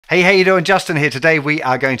Hey, how you doing? Justin here. Today we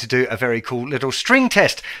are going to do a very cool little string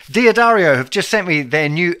test. Diodario have just sent me their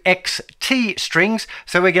new XT strings,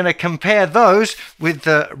 so we're going to compare those with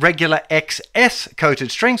the regular XS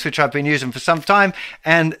coated strings, which I've been using for some time,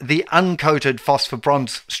 and the uncoated phosphor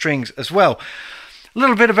bronze strings as well. A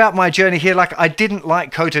little bit about my journey here. I didn't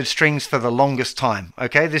like coated strings for the longest time.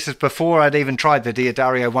 Okay, this is before I'd even tried the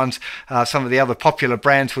Diodario ones. Some of the other popular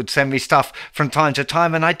brands would send me stuff from time to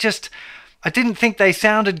time, and I didn't think they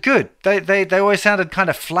sounded good. They always sounded kind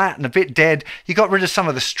of flat and a bit dead. You got rid of some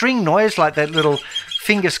of the string noise, like that little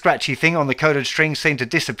finger scratchy thing on the coated strings seemed to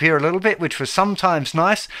disappear a little bit, which was sometimes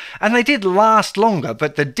nice. And they did last longer,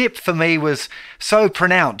 but the dip for me was so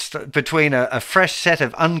pronounced between a fresh set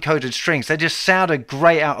of uncoated strings. They just sounded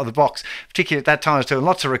great out of the box. Particularly at that time I was doing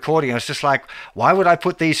lots of recording. I was just like, why would I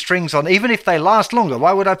put these strings on? Even if they last longer,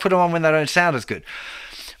 why would I put them on when they don't sound as good?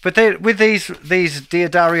 But with these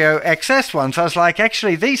Diodario XS ones, I was like,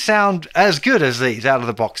 actually, these sound as good as these out of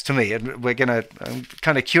the box to me. And I'm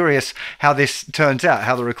kind of curious how this turns out,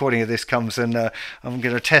 how the recording of this comes, and I'm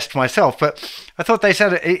going to test myself. But I thought they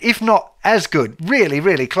sounded, if not as good, really,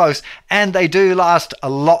 really close, and they do last a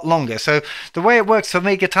lot longer. So the way it works for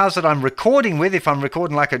me, guitars that I'm recording with, if I'm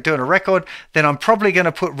recording like I'm doing a record, then I'm probably going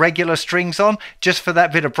to put regular strings on just for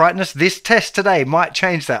that bit of brightness. This test today might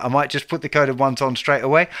change that. I might just put the coated ones on straight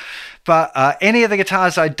away. But any of the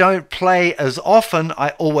guitars I don't play as often,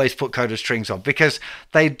 I always put coated strings on because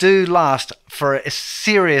they do last for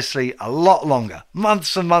seriously a lot longer.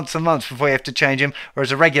 Months and months and months before you have to change them.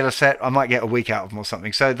 Whereas a regular set, I might get a week out of them or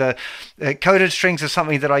something. So the coated strings are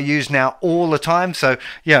something that I use now all the time. So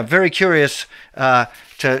yeah, very curious to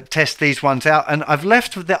test these ones out. And I've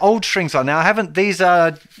left the old strings on. Now I haven't, these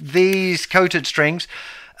are these coated strings,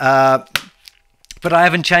 but I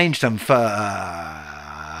haven't changed them for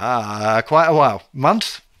quite a while.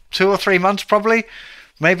 Months, 2 or 3 months probably,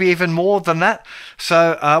 maybe even more than that.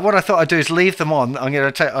 So what I thought I'd do is leave them on. I'm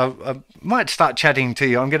going to I might start chatting to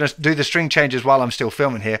you. I'm going to do the string changes while I'm still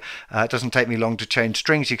filming here. It doesn't take me long to change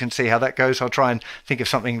strings. You can see how that goes. I'll try and think of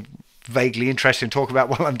something vaguely interesting to talk about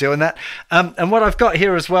while I'm doing that. And what I've got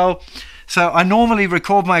here as well, so I normally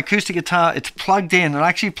record my acoustic guitar. It's plugged in, and I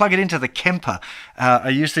actually plug it into the Kemper. I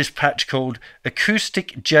use this patch called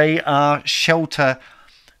Acoustic JR Shelter.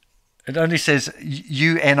 It only says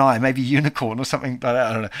UNI, maybe unicorn or something like that.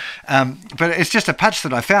 I don't know. But it's just a patch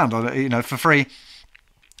that I found on, for free.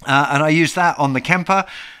 And I use that on the Kemper.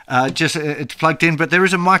 It's plugged in, but there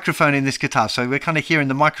is a microphone in this guitar, so we're kind of hearing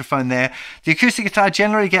the microphone there. The acoustic guitar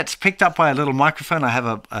generally gets picked up by a little microphone. I have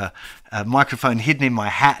a microphone hidden in my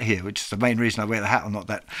hat here, which is the main reason I wear the hat. I'm not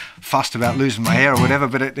that fussed about losing my hair or whatever,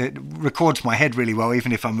 but it records my head really well,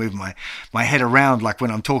 even if I'm moving my head around, like when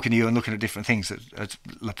I'm talking to you and looking at different things.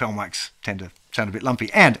 Lapel mics tend to sound a bit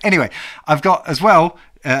lumpy. And anyway, I've got as well,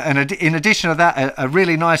 and in addition to that, a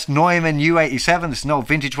really nice Neumann U87. This is an old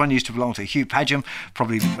vintage one, used to belong to Hugh Padgham,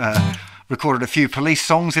 probably recorded a few Police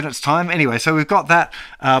songs in its time. Anyway, so we've got that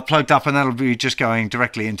plugged up, and that'll be just going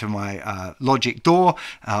directly into my Logic DAW.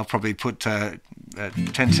 I'll probably put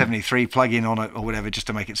 1073 plug-in on it or whatever, just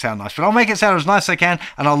to make it sound nice. But I'll make it sound as nice as I can,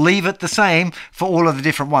 and I'll leave it the same for all of the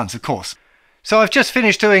different ones, of course. So I've just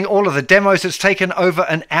finished doing all of the demos. It's taken over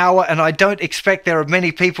an hour, and I don't expect there are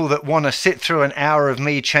many people that want to sit through an hour of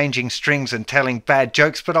me changing strings and telling bad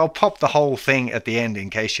jokes, but I'll pop the whole thing at the end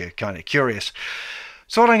in case you're kind of curious.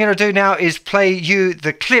 So what I'm going to do now is play you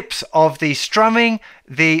the clips of the strumming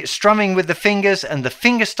with the fingers and the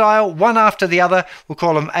finger style, one after the other. We'll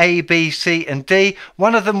call them A, B, C, and D.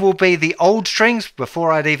 One of them will be the old strings,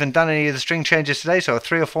 before I'd even done any of the string changes today, so a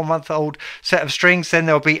 3 or 4 month old set of strings. Then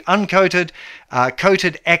there'll be uncoated,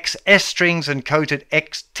 coated XS strings and coated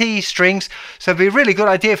XT strings. So it'll be a really good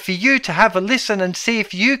idea for you to have a listen and see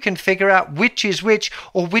if you can figure out which is which,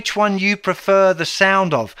 or which one you prefer the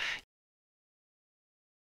sound of.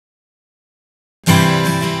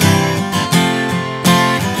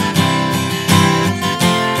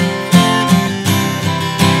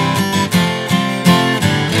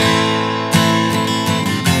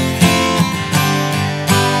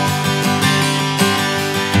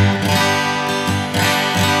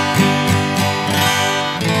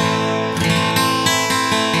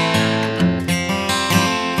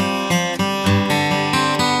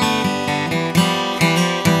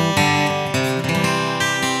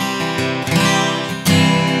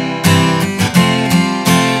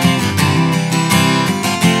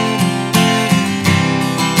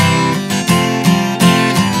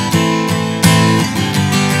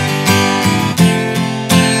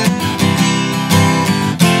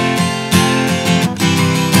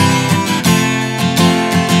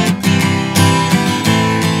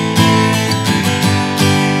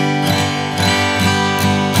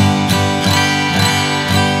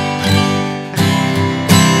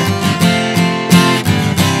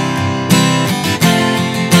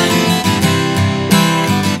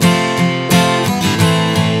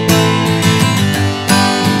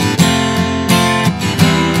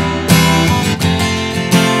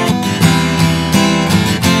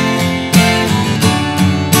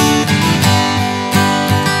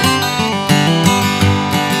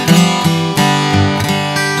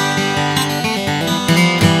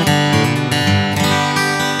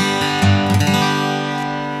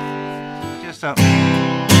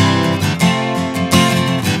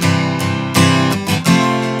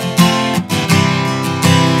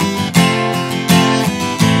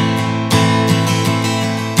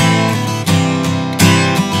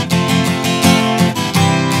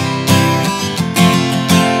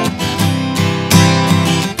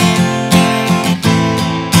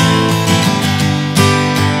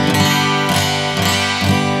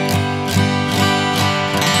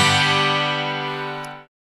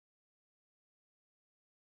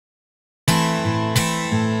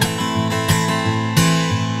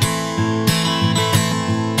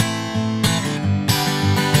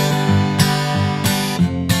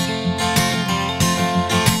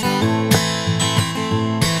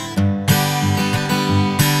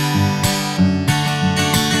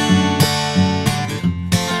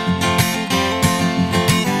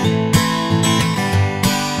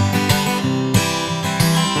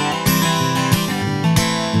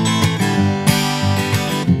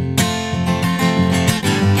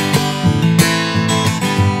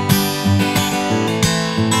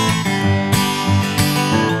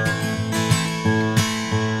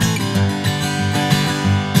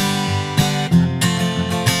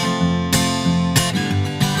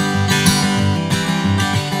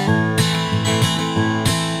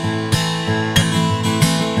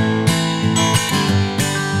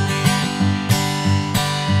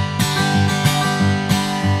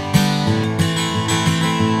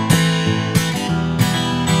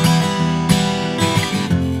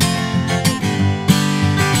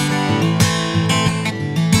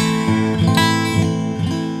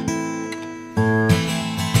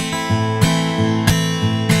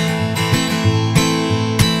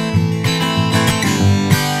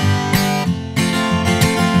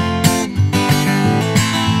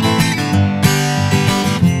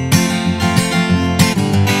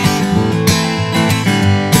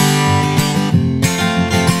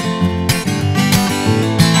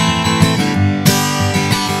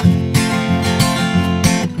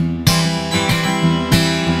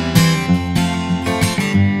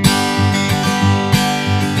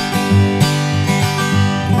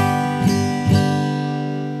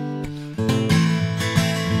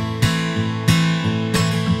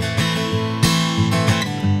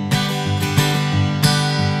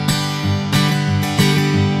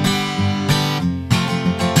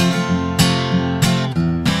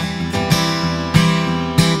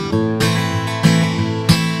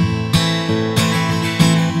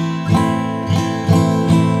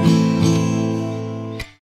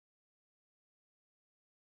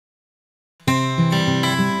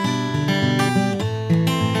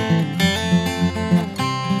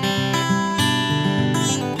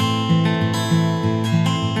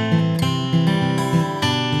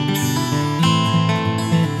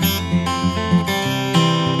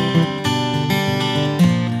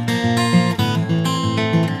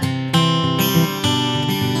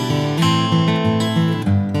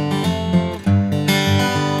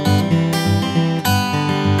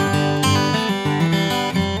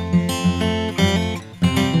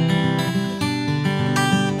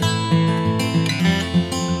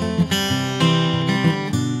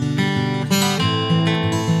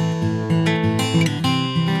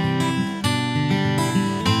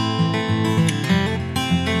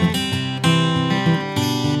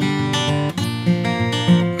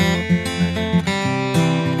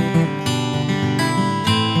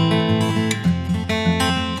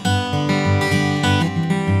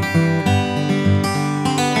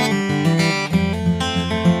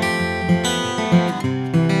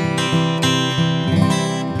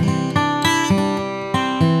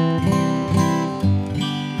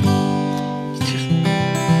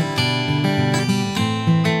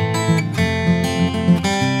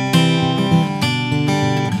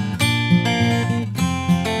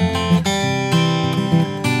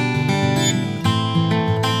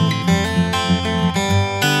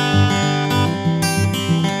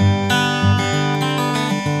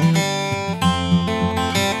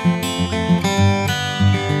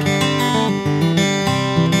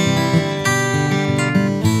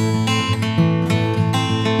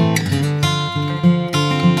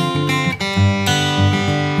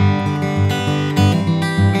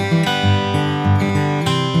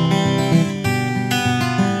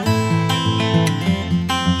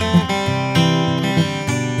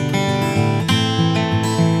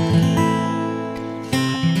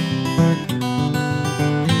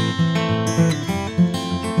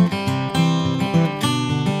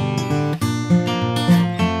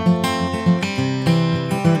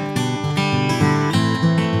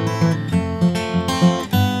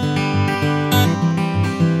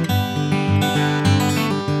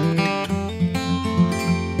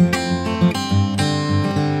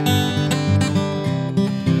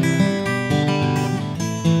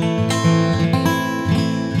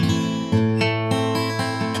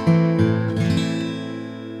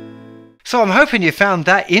 So I'm hoping you found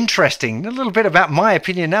that interesting. A little bit about my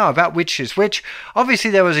opinion now about which is which. Obviously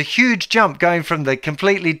there was a huge jump going from the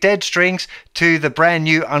completely dead strings to the brand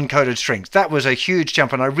new uncoated strings. That was a huge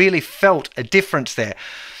jump, and I really felt a difference there.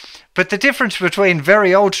 But the difference between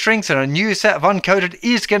very old strings and a new set of uncoated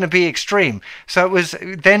is going to be extreme. So it was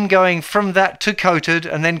then going from that to coated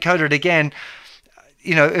and then coated again.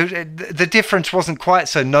 You know, the difference wasn't quite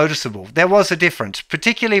so noticeable. There was a difference,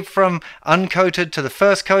 particularly from uncoated to the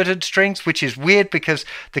first coated strings, which is weird because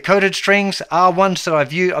the coated strings are ones that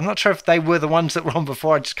I've used. I'm not sure if they were the ones that were on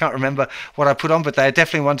before. I just can't remember what I put on, but they're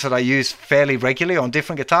definitely ones that I use fairly regularly on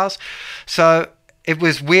different guitars. So it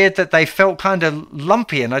was weird that they felt kind of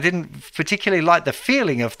lumpy, and I didn't particularly like the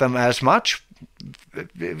feeling of them as much.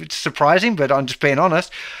 It's surprising, but I'm just being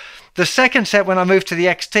honest. The second set, when I moved to the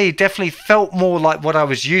XT, definitely felt more like what I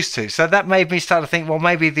was used to. So that made me start to think, well,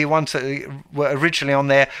 maybe the ones that were originally on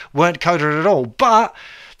there weren't coated at all. But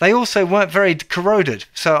they also weren't very corroded.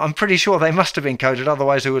 So I'm pretty sure they must have been coated,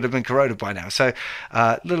 otherwise it would have been corroded by now. So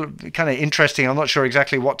a little kind of interesting. I'm not sure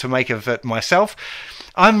exactly what to make of it myself.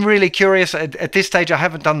 I'm really curious. At this stage, I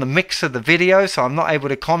haven't done the mix of the video, so I'm not able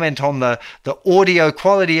to comment on the audio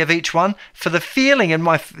quality of each one. For the feeling and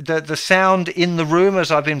the sound in the room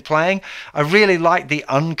as I've been playing, I really like the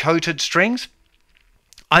uncoated strings.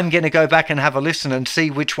 I'm going to go back and have a listen and see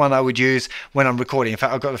which one I would use when I'm recording. In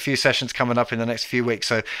fact, I've got a few sessions coming up in the next few weeks,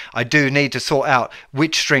 so I do need to sort out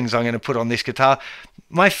which strings I'm going to put on this guitar.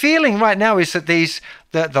 My feeling right now is that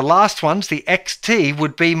the last ones, the XT,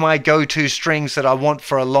 would be my go-to strings that I want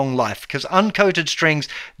for a long life, because uncoated strings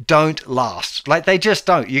don't last. Like, they just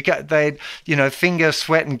don't. Finger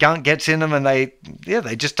sweat and gunk gets in them, and they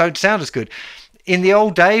just don't sound as good. In the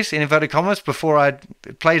old days, in inverted commas, before I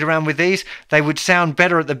played around with these, they would sound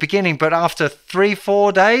better at the beginning, but after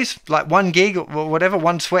 3-4 days, like one gig or whatever,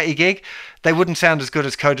 one sweaty gig, they wouldn't sound as good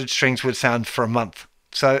as coated strings would sound for a month.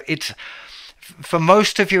 So it's, for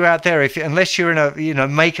most of you out there, unless you're in a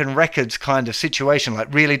making records kind of situation,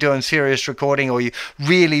 like really doing serious recording, or you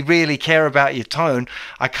really, really care about your tone,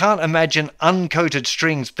 I can't imagine uncoated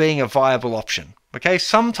strings being a viable option. Okay,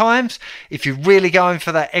 sometimes if you're really going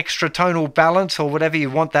for that extra tonal balance or whatever you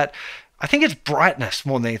want, that, I think it's brightness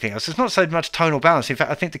more than anything else. It's not so much tonal balance. In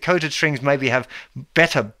fact, I think the coated strings maybe have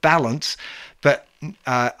better balance, but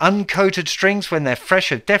uncoated strings, when they're fresh,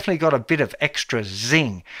 have definitely got a bit of extra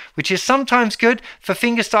zing, which is sometimes good. For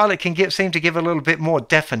fingerstyle, it can seem to give a little bit more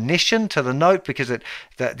definition to the note, because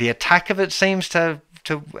the attack of it seems to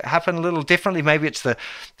happen a little differently. Maybe it's the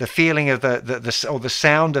feeling of the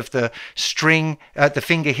sound of the string, the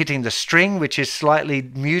finger hitting the string, which is slightly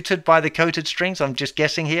muted by the coated strings. I'm just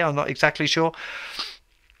guessing here. I'm not exactly sure.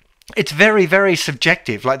 It's very, very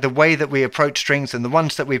subjective, like the way that we approach strings and the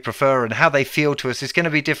ones that we prefer and how they feel to us is going to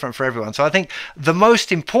be different for everyone. So I think the most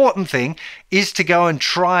important thing is to go and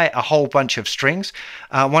try a whole bunch of strings.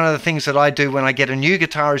 One of the things that I do when I get a new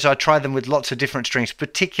guitar is I try them with lots of different strings,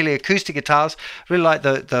 particularly acoustic guitars. I really like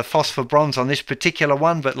the Phosphor bronze on this particular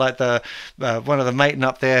one, but like one of the Maton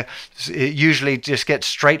up there, it usually just gets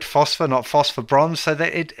straight Phosphor, not Phosphor bronze. So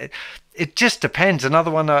that it just depends.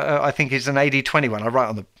 Another one I think is an 80-20 one. I write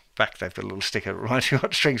on the back, they've got a little sticker that reminds me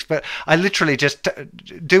what strings, but I literally just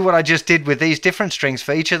do what I just did with these different strings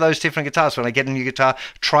for each of those different guitars. When I get a new guitar,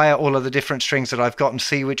 try out all of the different strings that I've got and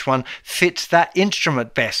see which one fits that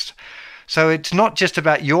instrument best. So it's not just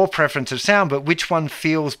about your preference of sound, but which one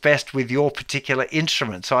feels best with your particular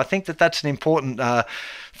instrument. So I think that that's an important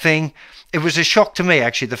thing. It was a shock to me,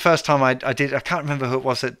 actually, the first time I did. I can't remember who it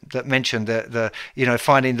was that mentioned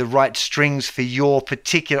finding the right strings for your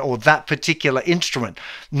particular, or that particular instrument,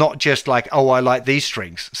 not just like, oh, I like these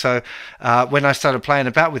strings. So when I started playing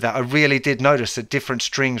about with that, I really did notice that different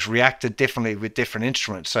strings reacted differently with different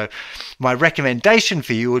instruments. So my recommendation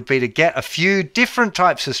for you would be to get a few different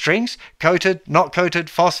types of strings, coated, not coated,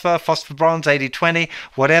 Phosphor bronze, 80-20,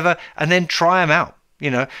 whatever, and then try them out.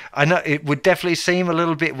 I know it would definitely seem a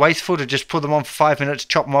little bit wasteful to just put them on for 5 minutes,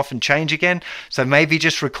 chop them off and change again. So maybe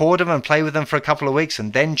just record them and play with them for a couple of weeks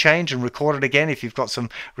and then change and record it again if you've got some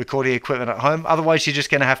recording equipment at home. Otherwise, you're just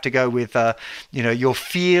going to have to go with, your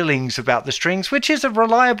feelings about the strings, which is a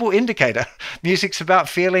reliable indicator. Music's about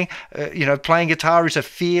feeling. Playing guitar is a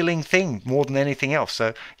feeling thing more than anything else.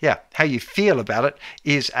 So yeah, how you feel about it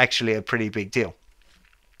is actually a pretty big deal.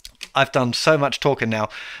 I've done so much talking now. A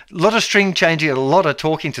lot of string changing, a lot of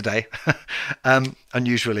talking today,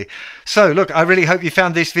 unusually. So look, I really hope you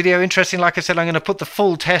found this video interesting. Like I said, I'm going to put the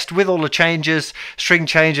full test with all the changes, string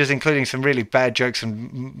changes, including some really bad jokes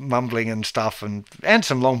and mumbling and stuff, and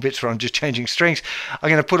some long bits where I'm just changing strings. I'm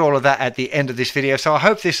going to put all of that at the end of this video. So I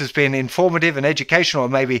hope this has been informative and educational, or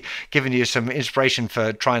maybe given you some inspiration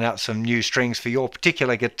for trying out some new strings for your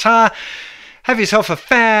particular guitar. Have yourself a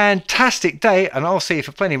fantastic day, and I'll see you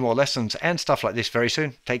for plenty more lessons and stuff like this very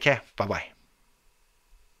soon. Take care. Bye-bye.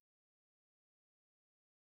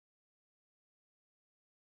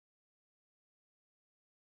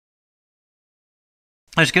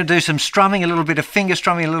 I'm just going to do some strumming, a little bit of finger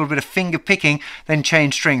strumming, a little bit of finger picking, then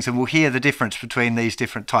change strings, and we'll hear the difference between these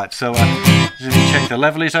different types. So let me check the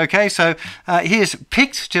level is okay. So here's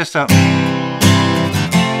picked, just a...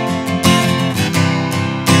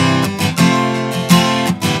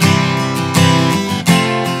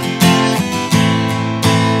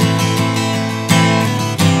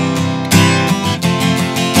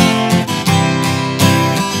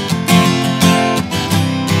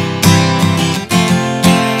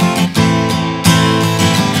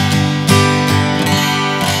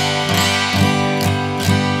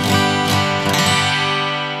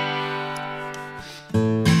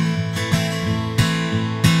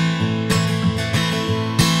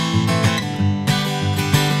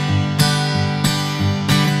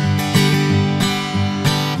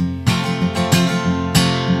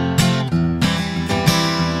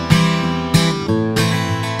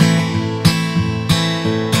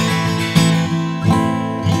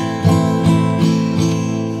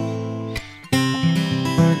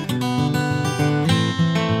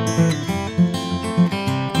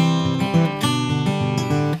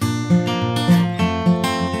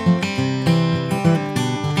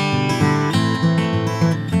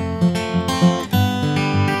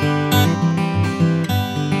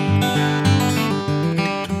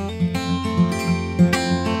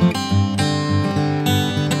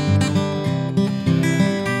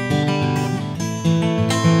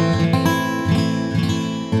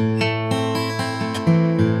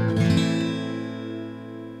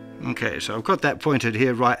 Okay, so I've got that pointed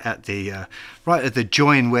here right at the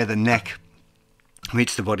join where the neck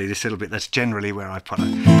meets the body, this little bit. That's generally where I put it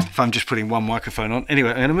if I'm just putting one microphone on. Anyway,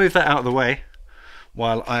 I'm going to move that out of the way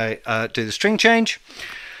while I do the string change.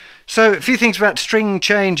 So a few things about string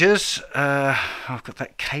changes. I've got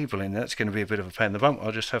that cable in there. That's going to be a bit of a pain in the bum.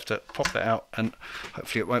 I'll just have to pop that out, and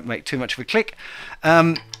hopefully it won't make too much of a click.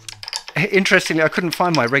 Interestingly, I couldn't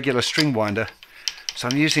find my regular string winder, so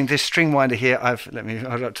I'm using this string winder here. Let me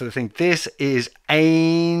hold up to the thing. This is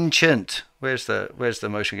ancient. Where's the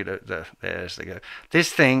motion guitar? There's the go. This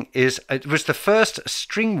thing it was the first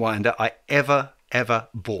string winder I ever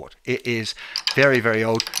bought. It is very, very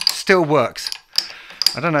old. Still works.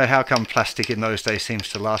 I don't know how come plastic in those days seems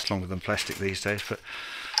to last longer than plastic these days, but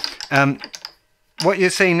what you're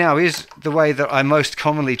seeing now is the way that I most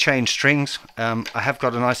commonly change strings. I have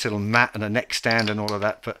got a nice little mat and a neck stand and all of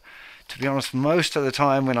that, but to be honest, most of the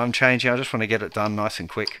time when I'm changing, I just want to get it done nice and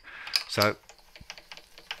quick. So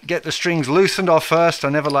get the strings loosened off first. I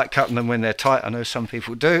never like cutting them when they're tight. I know some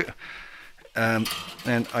people do. And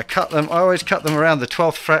I cut them. I always cut them around the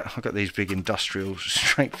 12th fret. I've got these big industrial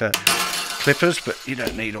strength clippers, but you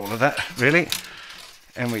don't need all of that really.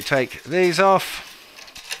 And we take these off.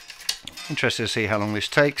 Interested to see how long this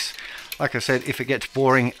takes. Like I said, if it gets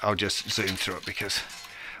boring, I'll just zoom through it because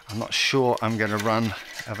I'm not sure I'm going to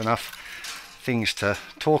have enough things to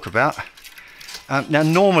talk about. Now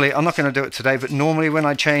normally, I'm not going to do it today, but normally when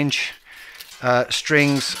I change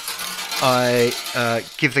strings, I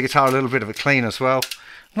give the guitar a little bit of a clean as well.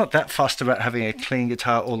 I'm not that fussed about having a clean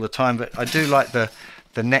guitar all the time, but I do like the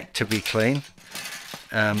neck to be clean.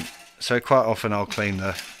 So quite often I'll clean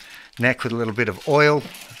the neck with a little bit of oil.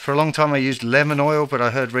 For a long time I used lemon oil, but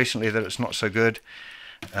I heard recently that it's not so good.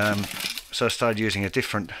 So I started using a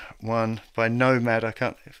different one by Nomad. I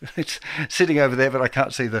can't. It's sitting over there, but I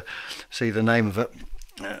can't see the name of it.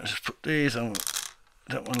 Just put these on.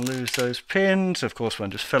 Don't want to lose those pins. Of course,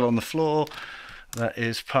 one just fell on the floor. That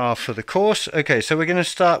is par for the course. Okay, so we're going to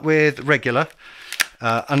start with regular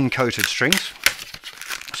uncoated strings,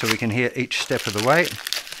 so we can hear each step of the way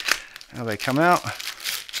how they come out.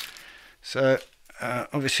 So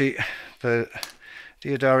obviously the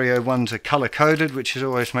D'Addario ones are color coded, which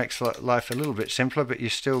always makes life a little bit simpler, but you're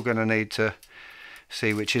still going to need to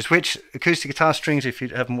see which is which. Acoustic guitar strings, if you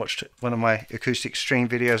haven't watched one of my acoustic string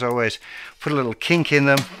videos, I always put a little kink in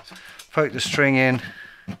them, poke the string in,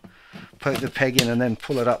 poke the peg in, and then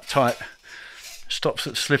pull it up tight. Stops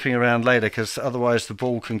it slipping around later, because otherwise the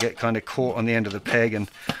ball can get kind of caught on the end of the peg and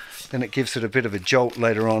then it gives it a bit of a jolt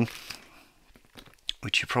later on,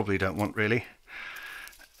 which you probably don't want really.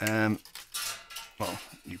 Well,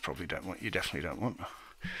 you probably don't want, you definitely don't want.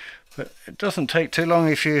 But it doesn't take too long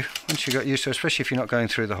if you, once you got used to it, especially if you're not going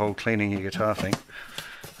through the whole cleaning your guitar thing.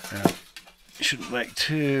 It shouldn't make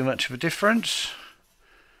too much of a difference.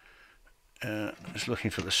 Just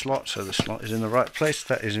looking for the slot, so the slot is in the right place.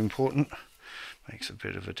 That is important. Makes a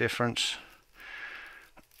bit of a difference.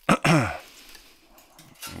 There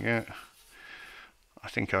we go. I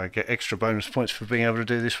think I get extra bonus points for being able to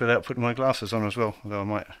do this without putting my glasses on as well, although I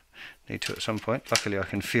might need to at some point. Luckily I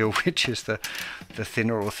can feel which is the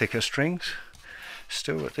thinner or thicker strings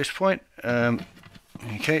still at this point.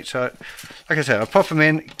 Okay, so like I said, I pop them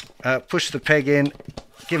in, push the peg in,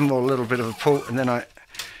 give them all a little bit of a pull, and then I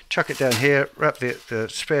chuck it down here, wrap the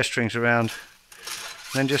spare strings around,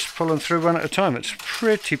 and then just pull them through one at a time. It's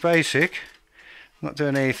pretty basic. I'm not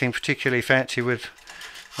doing anything particularly fancy with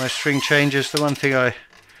my string changes. The one thing I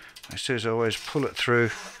do is I always pull it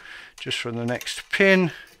through just from the next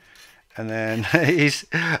pin, and then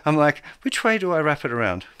I'm like, which way do I wrap it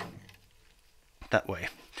around? That way,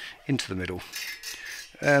 into the middle.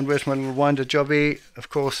 And where's my little winder jobby? Of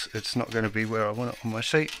course, it's not going to be where I want it on my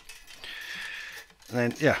seat. And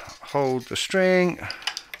then, yeah, hold the string,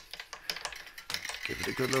 give it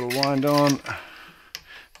a good little wind on.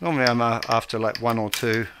 Normally I'm after like 1 or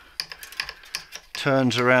 2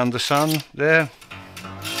 turns around the sun there.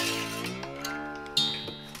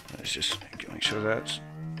 Let's just make sure that's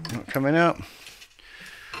not coming out.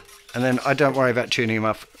 And then I don't worry about tuning them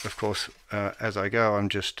up, of course, as I go. I'm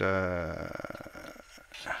just I'm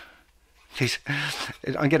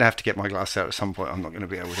going to have to get my glasses out at some point. I'm not going to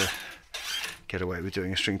be able to get away with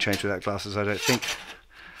doing a string change without glasses, I don't think.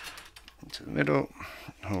 Into the middle,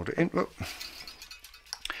 hold it in. Whoop.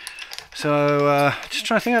 So just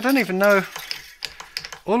trying to think, I don't even know.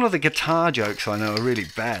 All of the guitar jokes I know are really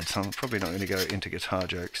bad, so I'm probably not going to go into guitar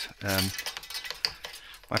jokes.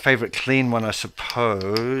 My favourite clean one, I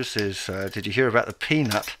suppose, is did you hear about the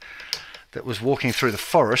peanut that was walking through the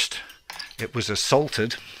forest? It was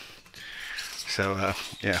assaulted. So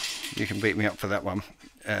yeah, you can beat me up for that one.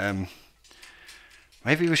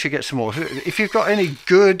 Maybe we should get some more. If you've got any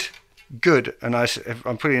good, and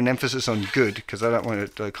I'm putting an emphasis on good because I don't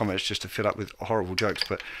want the comments just to fill up with horrible jokes,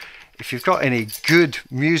 but if you've got any good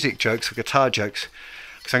music jokes or guitar jokes,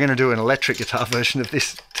 because I'm going to do an electric guitar version of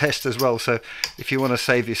this test as well, so if you want to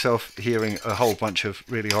save yourself hearing a whole bunch of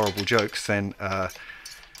really horrible jokes, then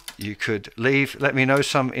you could let me know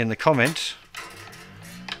some in the comments.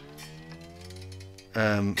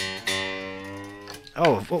 Oh,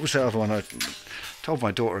 what was the other one? I told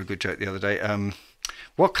my daughter a good joke the other day.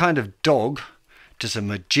 What kind of dog does a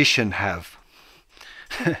magician have?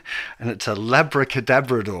 And it's a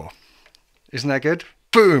labracadabrador. Isn't that good?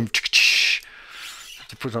 Boom! Have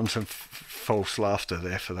to put on some false laughter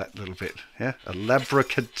there for that little bit. Yeah, a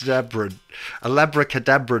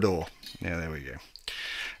labracadabrador. Yeah, there we go.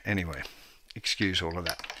 Anyway, excuse all of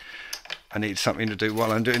that. I need something to do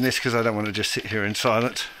while I'm doing this because I don't want to just sit here in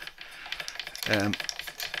silence. Let's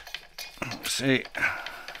see.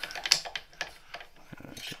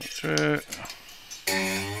 Through.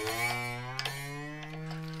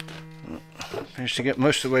 Managed to get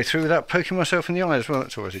most of the way through without poking myself in the eye as well.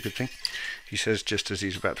 That's always a good thing. He says just as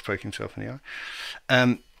he's about to poke himself in the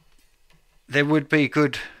eye. There would be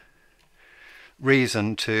good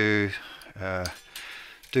reason to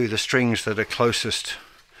do the strings that are closest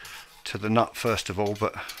to the nut first of all,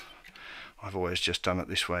 but I've always just done it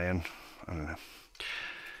this way, and I don't know.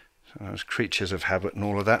 So those creatures of habit and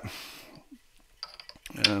all of that.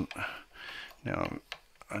 Now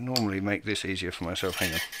I normally make this easier for myself.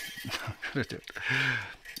 Hang on. I'm gonna do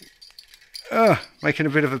it. Making a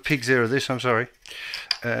bit of a pig's ear of this, I'm sorry.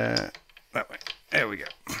 That way. There we go.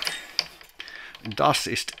 Das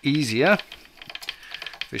ist easier,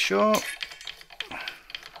 for sure.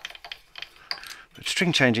 But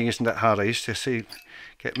string changing isn't that hard. I used to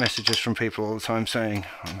get messages from people all the time saying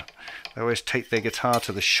they always take their guitar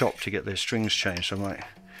to the shop to get their strings changed. I'm like,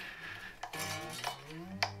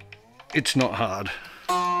 it's not hard.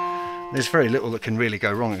 There's very little that can really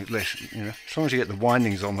go wrong, you know, as long as you get the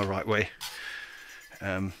windings on the right way.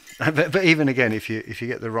 But even again, if you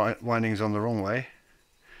get the right windings on the wrong way,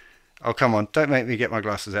 oh come on, don't make me get my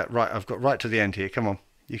glasses out. Right, I've got right to the end here. Come on,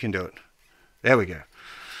 you can do it. There we go.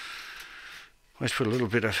 Let's put a little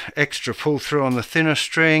bit of extra pull through on the thinner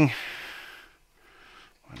string.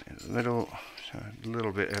 One in the middle, so a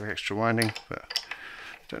little bit of extra winding, but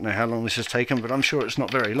don't know how long this has taken, but I'm sure it's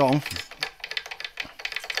not very long.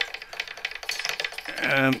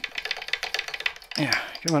 Yeah,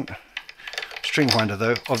 come on. String winder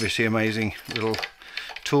though, obviously amazing little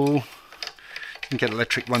tool. You can get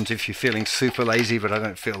electric ones if you're feeling super lazy, but I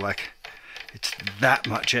don't feel like it's that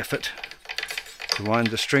much effort to wind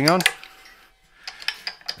the string on.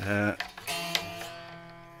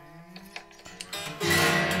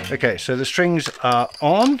 Okay, so the strings are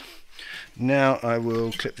on. Now I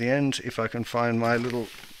will clip the end if I can find my little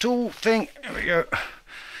tool thing. There we go.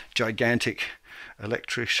 Gigantic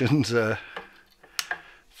electrician's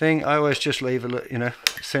thing. I always just leave a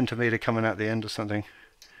centimetre coming out the end or something.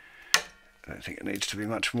 I don't think it needs to be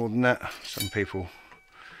much more than that. Some people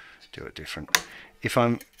do it different. If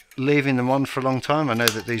I'm leaving them on for a long time, I know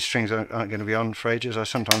that these strings aren't going to be on for ages. I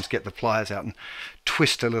sometimes get the pliers out and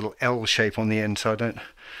twist a little L shape on the end so I don't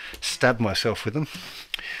stab myself with them,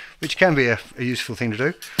 which can be a useful thing to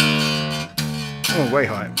do. Oh, way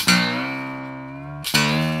high.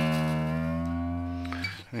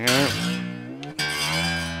 There you go.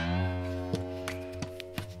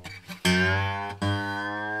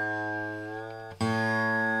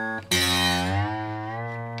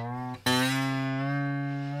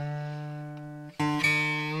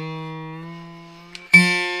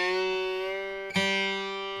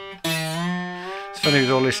 Funny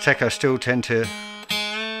with all this tech, I still tend to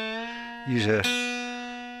use a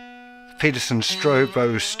Peterson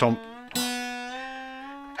Strobo Stomp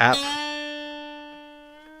app.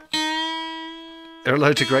 There are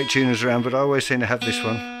loads of great tuners around, but I always seem to have this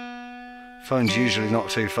one. Phone's usually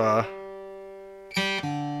not too far.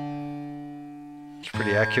 It's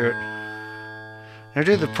pretty accurate. Now I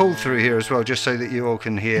do the pull through here as well, just so that you all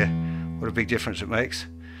can hear what a big difference it makes.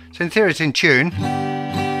 So in theory it's in tune.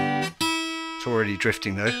 It's already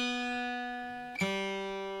drifting though.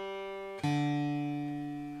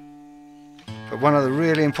 But one of the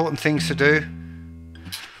really important things to do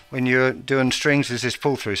when you're doing strings is this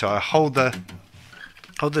pull through. So I hold the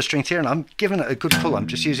strings here and I'm giving it a good pull. I'm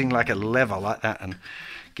just using like a lever like that and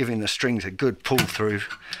giving the strings a good pull through,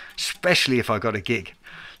 especially if I got a gig.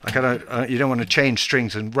 Like you don't want to change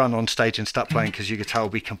strings and run on stage and start playing because your guitar will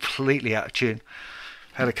be completely out of tune.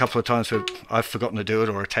 Had a couple of times where I've forgotten to do it,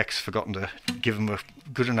 or a tech's forgotten to give them a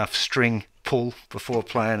good enough string pull before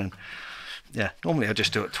playing, and yeah, normally I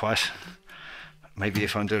just do it twice. Maybe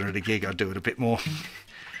if I'm doing it at a gig I'll do it a bit more.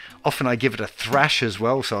 Often I give it a thrash as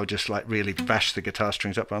well, so I'll just like really bash the guitar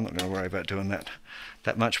strings up. I'm not going to worry about doing that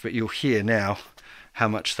much, but you'll hear now how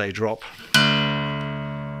much they drop.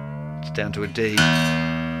 It's down to a D.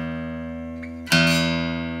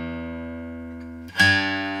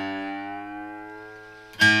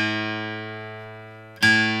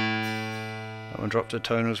 That one dropped a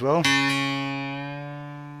tone as well.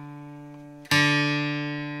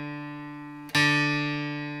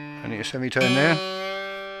 Only a semitone there.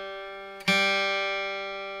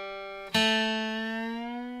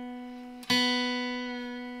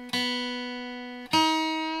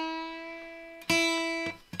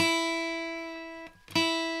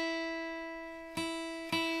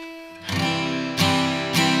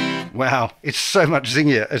 Wow, it's so much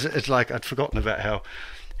zingier. It's like I'd forgotten about how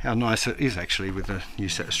nice it is actually with the new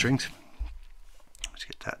set of strings. Let's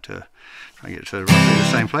get that to try and get it to roughly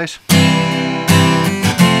the same place.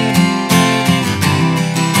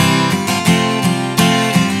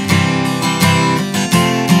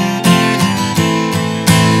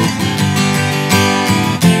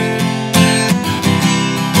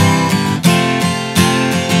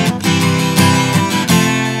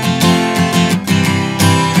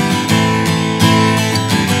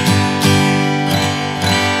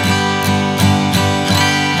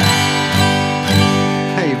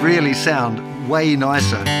 Really sound way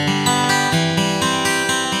nicer.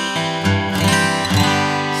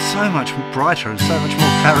 So much brighter and so much more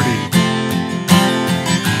clarity.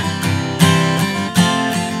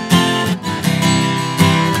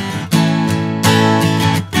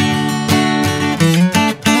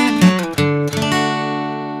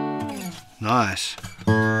 Nice.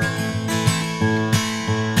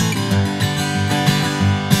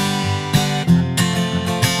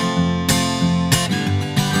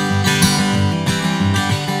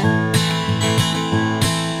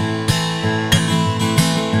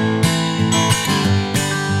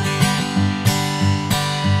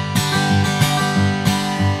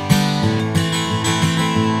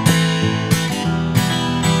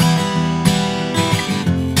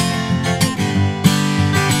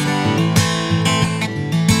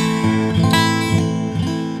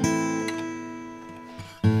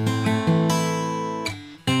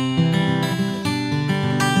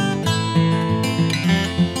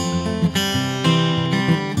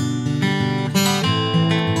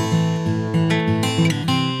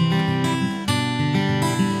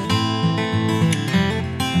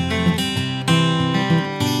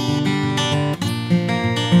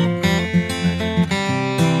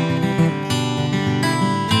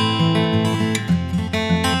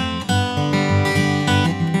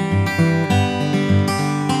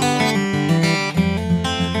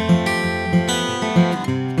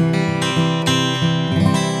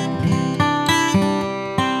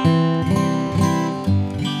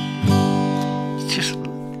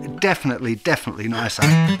 definitely nicer.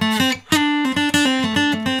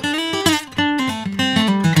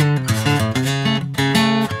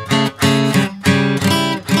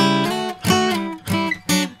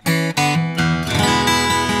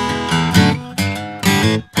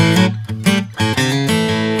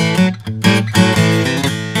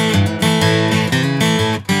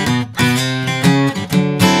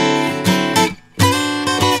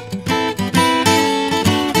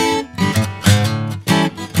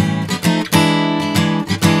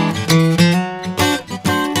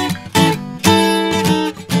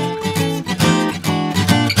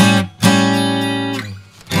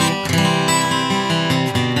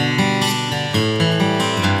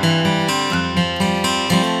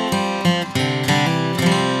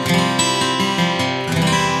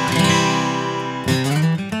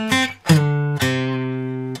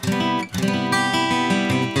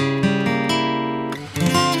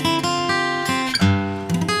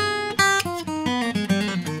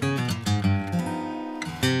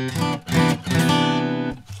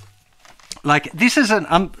 Like, this is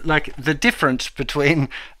like the difference between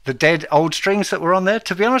the dead old strings that were on there.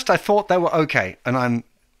 To be honest, I thought they were okay, and I'm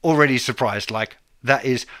already surprised. Like, that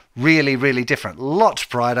is really different. Lots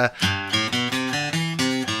brighter.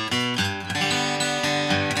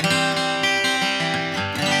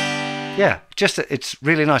 Yeah, just it's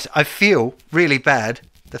really nice. I feel really bad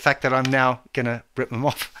the fact that I'm now gonna rip them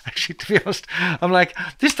off. Actually, to be honest, I'm like,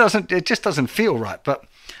 it just doesn't feel right. But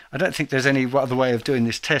I don't think there's any other way of doing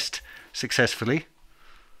this test successfully.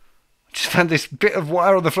 Just found this bit of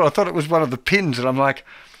wire on the floor. I thought it was one of the pins, and I'm like,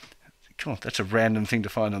 come on, that's a random thing to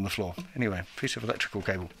find on the floor. Anyway, piece of electrical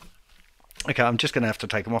cable. Okay, I'm just going to have to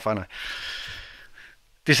take them off, aren't I?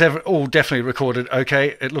 This all definitely recorded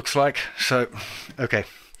okay, it looks like. So, okay.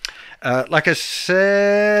 Like I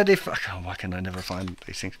said, why can I never find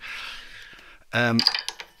these things?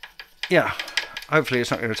 Yeah, hopefully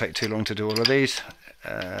it's not going to take too long to do all of these.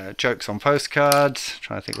 Jokes on postcards.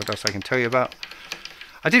 Trying to think what else I can tell you about.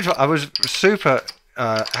 I was super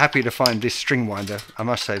happy to find this string winder. I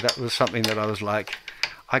must say that was something that I was like,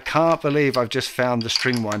 I can't believe I've just found the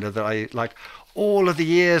string winder that I like. All of the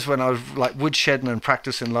years when I was like woodshedding and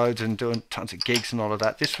practicing loads and doing tons of gigs and all of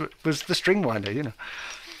that, this was the string winder, you know.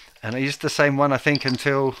 And I used the same one, I think,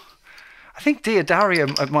 until I think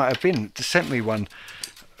Diodario might have been sent me one.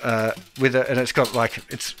 With it, and it's got like,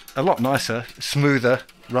 it's a lot nicer, smoother,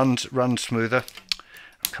 runs smoother.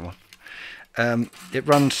 Oh, come on. It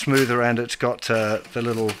runs smoother, and it's got the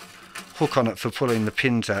little hook on it for pulling the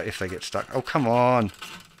pins out if they get stuck. Oh, come on.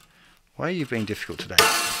 Why are you being difficult today?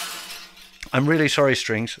 I'm really sorry,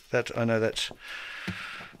 strings. I know that's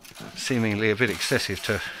seemingly a bit excessive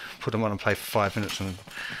to put them on and play for 5 minutes and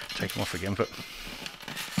take them off again, but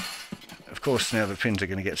of course now the pins are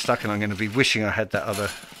going to get stuck, and I'm going to be wishing I had that other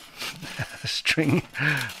string.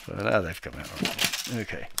 But now they've come out right.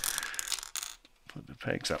 Okay, put the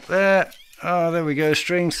pegs up there. Oh, there we go,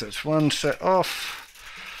 strings. That's one set off.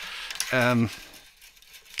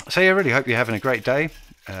 So yeah, I really hope you're having a great day.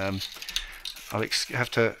 I'll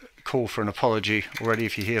have to call for an apology already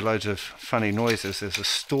if you hear loads of funny noises. There's a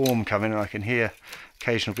storm coming, and I can hear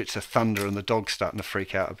occasional bits of thunder, and the dog's starting to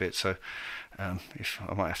freak out a bit. So if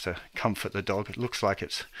I might have to comfort the dog. It looks like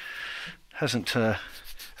it hasn't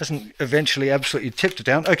eventually absolutely tipped it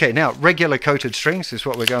down. Okay, now regular coated strings is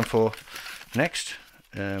what we're going for next.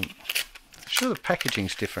 Sure, the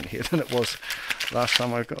packaging's different here than it was last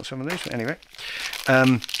time I got some of these. But anyway,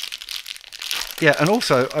 yeah, and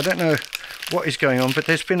also I don't know what is going on, but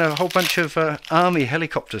there's been a whole bunch of army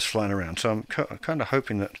helicopters flying around. So I'm kind of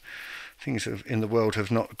hoping that things in the world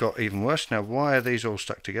have not got even worse. Now, why are these all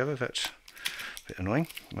stuck together? That's a bit annoying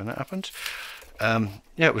when that happens.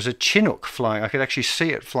 Yeah, it was a Chinook flying. I could actually see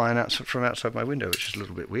it flying out from outside my window, which is a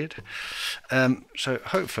little bit weird. So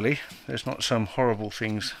hopefully there's not some horrible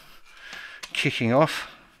things kicking off.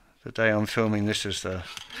 The day I'm filming this is the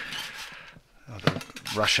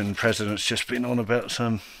Russian president's just been on about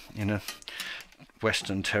some, you know,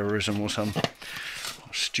 Western terrorism or some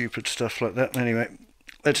stupid stuff like that. Anyway,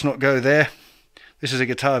 let's not go there. This is a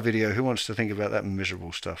guitar video. Who wants to think about that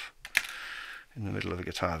miserable stuff in the middle of a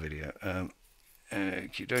guitar video?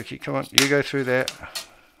 Okie dokie, come on, you go through there.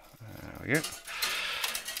 There we go.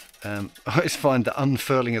 I always find the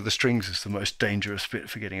unfurling of the strings is the most dangerous bit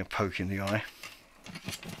for getting a poke in the eye.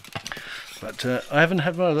 But I haven't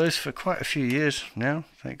had one of those for quite a few years now,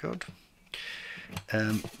 thank God.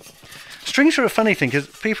 Strings are a funny thing, because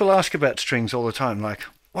people ask about strings all the time, like,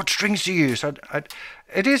 what strings do you use?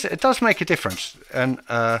 It does make a difference, and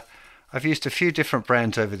I've used a few different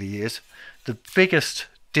brands over the years. The biggest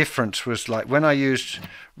difference was like when I used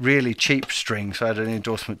really cheap strings. I had an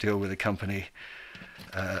endorsement deal with a company,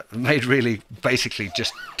 made really basically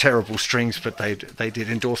just terrible strings, but they did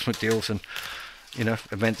endorsement deals, and you know,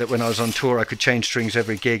 it meant that when I was on tour I could change strings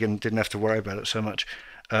every gig and didn't have to worry about it so much.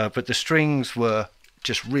 But the strings were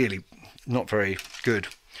just really not very good.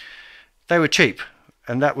 They were cheap,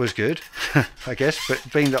 and that was good, I guess, but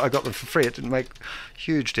being that I got them for free, it didn't make a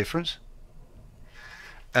huge difference.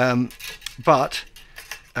 But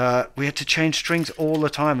we had to change strings all the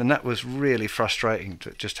time, and that was really frustrating,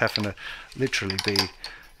 to just having to literally be,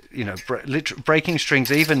 you know, breaking strings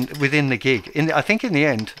even within the gig. I think in the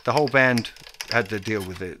end, the whole band had to deal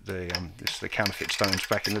with the Counterfeit Stones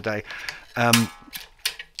back in the day.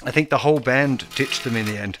 I think the whole band ditched them in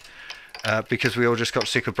the end. Because we all just got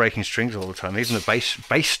sick of breaking strings all the time. Even the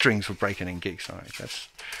bass strings were breaking in gigs. So that's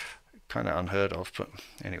kind of unheard of, but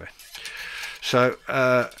anyway. So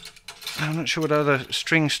I'm not sure what other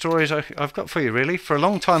string stories I've got for you, really. For a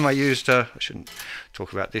long time I used, I shouldn't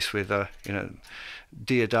talk about this with, you know,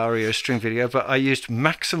 Diodario string video, but I used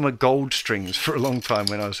Maxima gold strings for a long time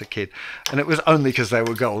when I was a kid. And it was only because they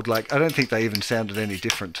were gold. Like, I don't think they even sounded any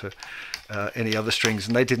different to any other strings,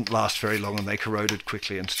 and they didn't last very long and they corroded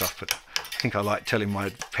quickly and stuff. But I think I like telling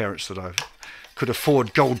my parents that I could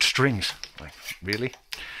afford gold strings. Like, really?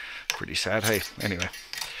 Pretty sad, hey? Anyway,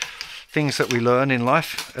 things that we learn in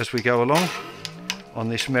life as we go along on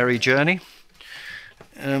this merry journey.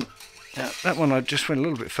 That one I just went a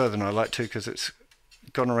little bit further than I like to, because it's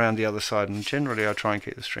gone around the other side, and generally I try and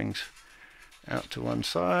keep the strings out to one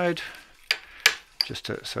side, just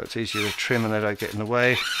so it's easier to trim and they don't get in the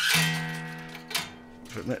way.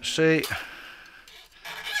 But let's see,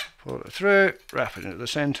 pull it through, wrap it into the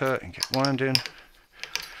center and get winding.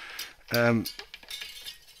 Yeah,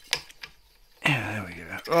 there we go.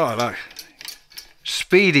 Oh, look,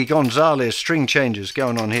 Speedy Gonzalez string changes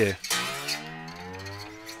going on here.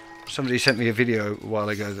 Somebody sent me a video a while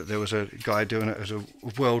ago that there was a guy doing it as a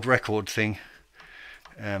world record thing.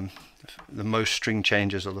 The most string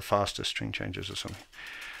changes or the fastest string changes or something.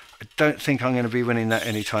 I don't think I'm going to be winning that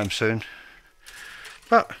anytime soon.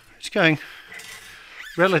 But it's going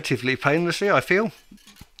relatively painlessly, I feel.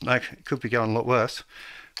 Like, it could be going a lot worse.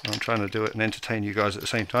 I'm trying to do it and entertain you guys at the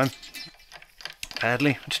same time.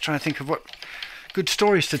 Badly. I'm just trying to think of what good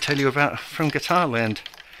stories to tell you about from Guitar Land.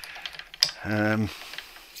 Just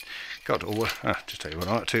tell you what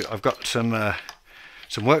I like to. I've got some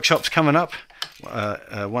workshops coming up.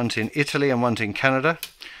 One's in Italy and one's in Canada.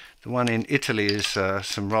 The one in Italy is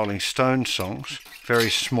some Rolling Stones songs.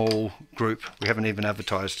 Very small group. We haven't even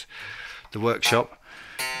advertised the workshop.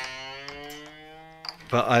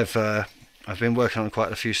 But I've been working on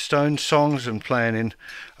quite a few Stones songs and playing in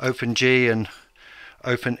open G and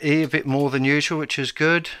open E a bit more than usual, which is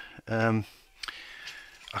good. I've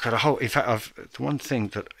got a whole, in fact, the one thing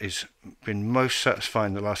that has been most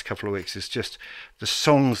satisfying the last couple of weeks is just the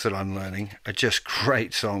songs that I'm learning are just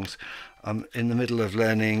great songs. I'm in the middle of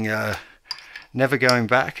learning Never Going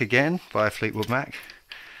Back Again by Fleetwood Mac.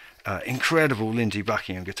 Incredible Lindsey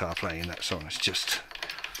Buckingham guitar playing in that song. It's just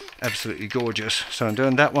absolutely gorgeous. So I'm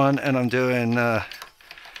doing that one, and I'm doing,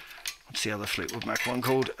 what's the other Fleetwood Mac one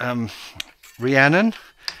called? Rhiannon.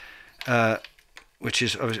 Which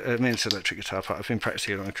is, I mean, it's an electric guitar part. I've been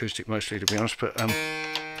practicing it on acoustic mostly, to be honest, but I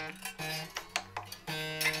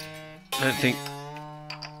don't think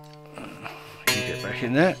you get back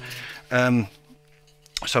in there.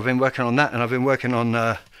 So I've been working on that, and I've been working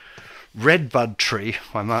on Redbud Tree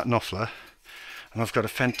by Mark Knopfler, and I've got a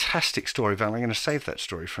fantastic story, but I'm going to save that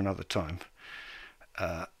story for another time.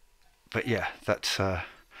 But yeah, that's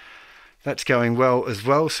going well as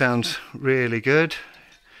well. Sounds really good.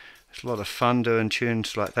 It's a lot of fun doing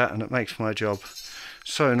tunes like that, and it makes my job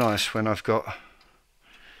so nice when I've got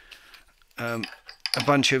a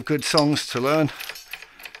bunch of good songs to learn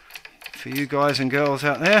for you guys and girls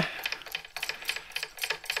out there.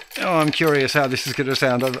 Oh, I'm curious how this is going to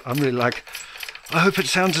sound. I'm really like, I hope it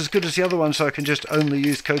sounds as good as the other one, so I can just only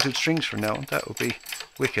use coated strings from now on. That would be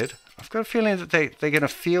wicked. I've got a feeling that they're going to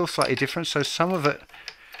feel slightly different, so some of it,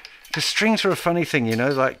 the strings are a funny thing, you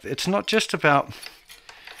know, like it's not just about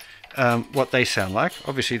what they sound like.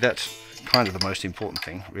 Obviously that's kind of the most important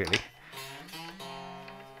thing, really,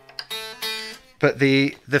 but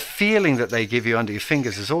the feeling that they give you under your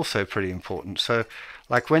fingers is also pretty important. So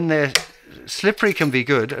like when they're slippery can be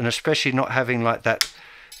good, and especially not having like that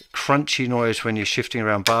crunchy noise when you're shifting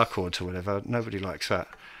around bar chords or whatever. Nobody likes that.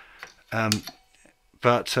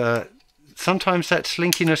 But sometimes that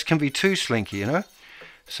slinkiness can be too slinky, you know,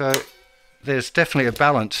 so there's definitely a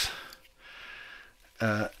balance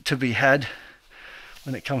to be had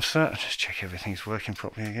when it comes to that. Just check everything's working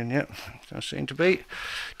properly again. Yep, does seem to be,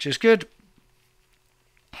 which is good.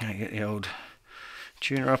 Now get the old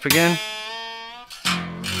tuner up again.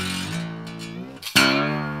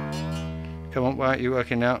 Come on, why aren't you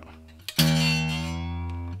working now?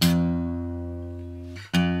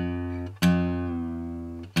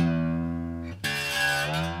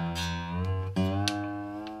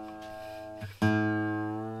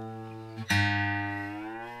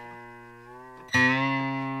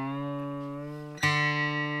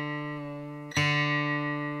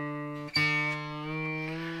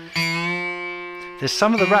 There's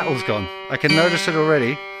some of the rattles gone. I can notice it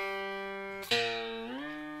already.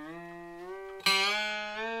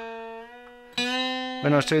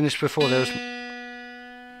 When I was doing this before, there was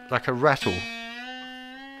like a rattle.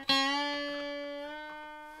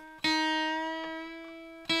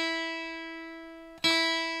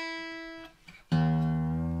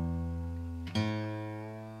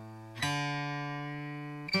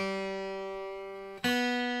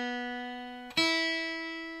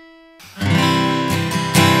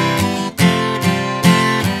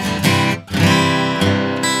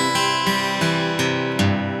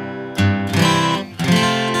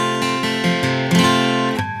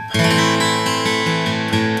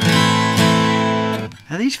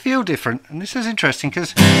 These feel different, and this is interesting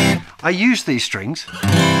because I use these strings.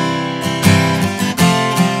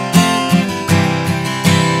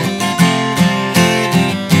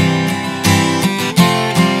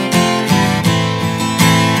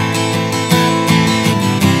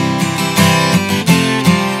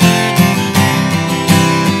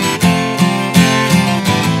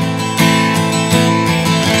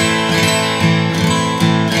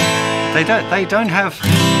 They don't have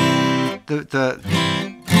the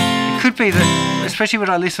it could be that, especially when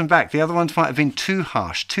I listen back, the other ones might have been too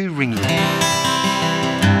harsh, too ringing. These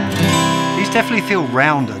definitely feel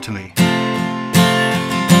rounder to me.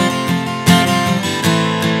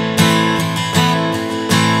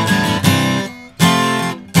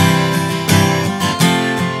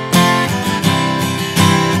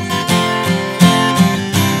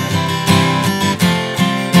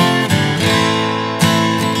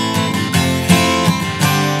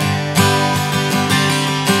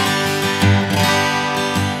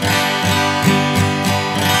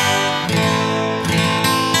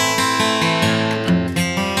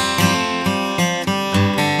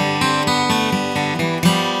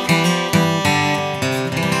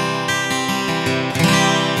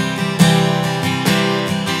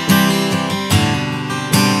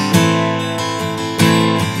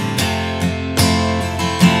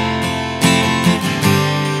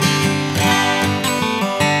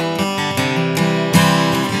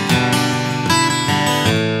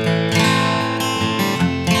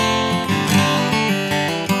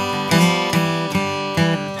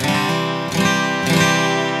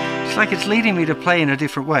 Like it's leading me to play in a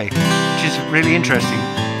different way, which is really interesting.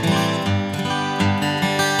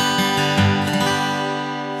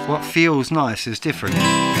 What feels nice is different.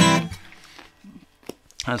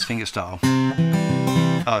 That's finger style.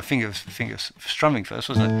 Oh, finger strumming first,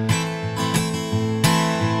 wasn't it?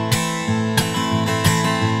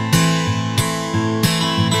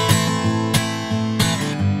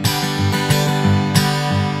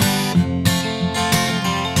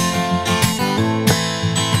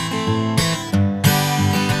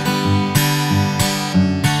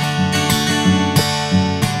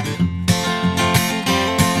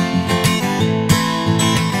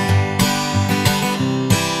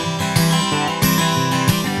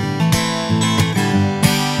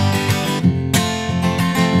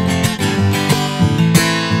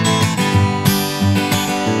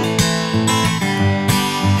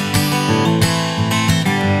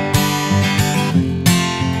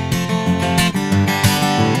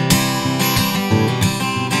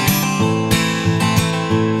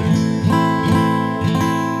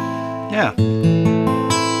 Yeah.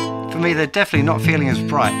 For me, they're definitely not feeling as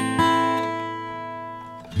bright.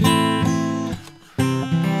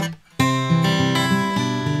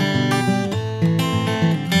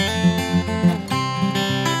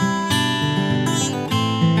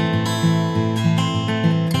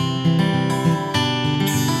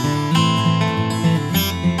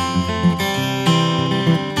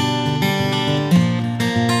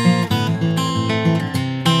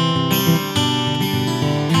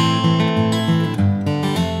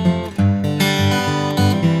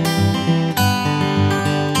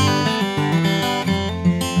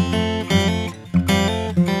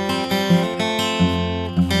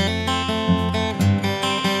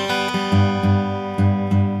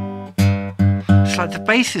 Like the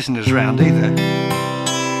bass isn't as round either.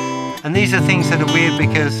 And these are things that are weird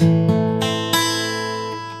because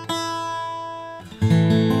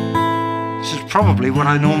this is probably what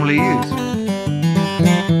I normally use.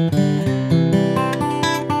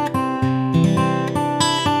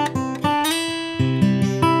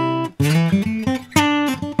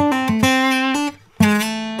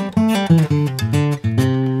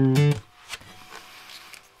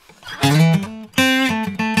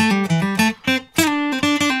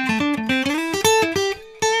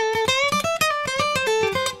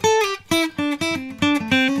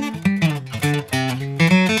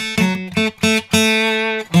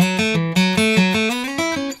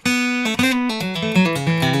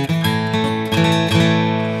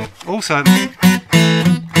 Also,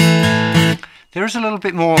 there is a little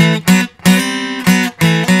bit more, they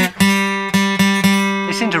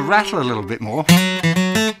seem to rattle a little bit more.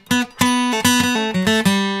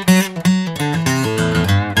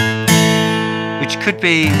 Which could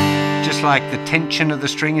be just like the tension of the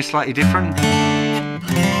string is slightly different.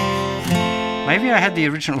 Maybe I had the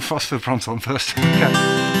original Phosphor prompts on first.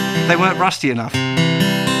 They weren't rusty enough.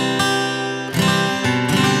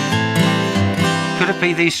 Could it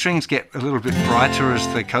be these strings get a little bit brighter as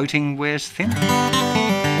the coating wears thin?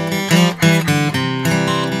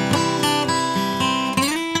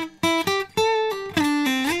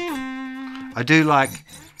 I do like,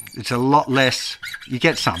 it's a lot less, you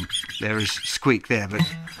get some, there is squeak there, but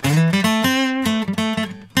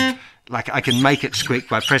like I can make it squeak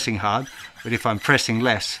by pressing hard, but if I'm pressing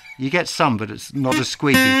less, you get some, but it's not as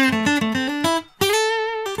squeaky.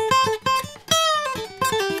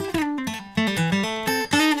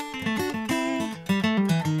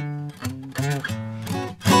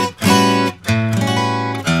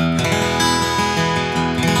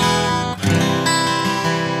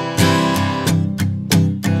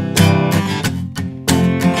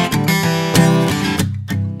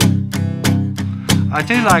 I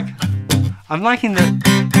do like, I'm liking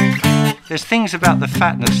that there's things about the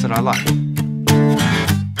fatness that I like.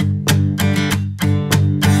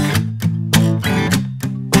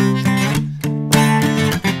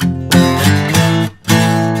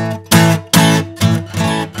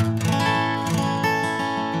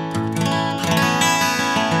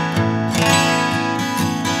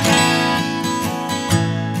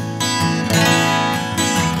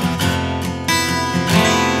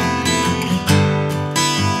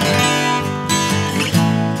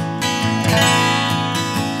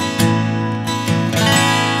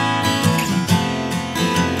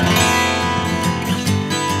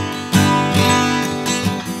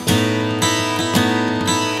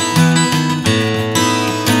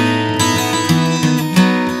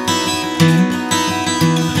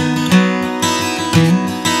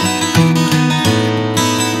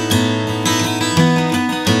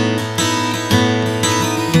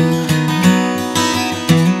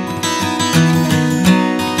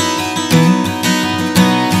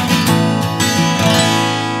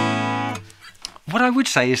 What I would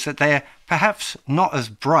say is that they're perhaps not as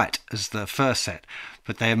bright as the first set,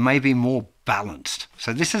 but they are maybe more balanced.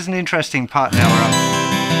 So this is an interesting part now where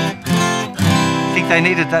I think they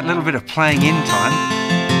needed that little bit of playing in time.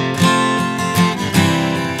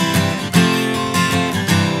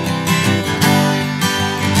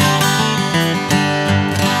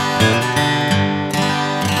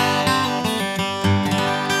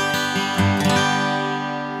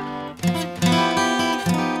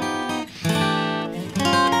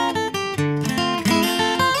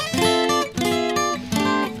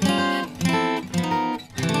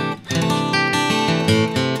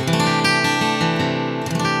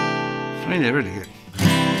 They're really good.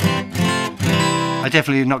 I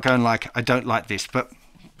definitely not going like, I don't like this, but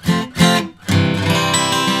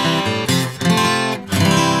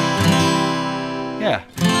yeah,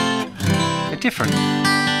 they're different.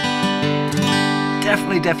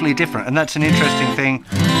 Definitely different, and that's an interesting thing.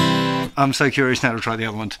 I'm so curious now to try the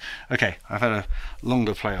other ones. Okay, I've had a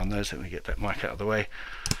longer play on those. Let me get that mic out of the way.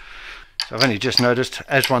 So I've only just noticed,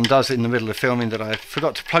 as one does in the middle of filming, that I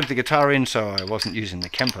forgot to plug the guitar in, so I wasn't using the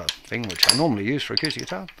Kemper thing, which I normally use for acoustic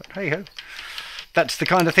guitar, but hey ho. That's the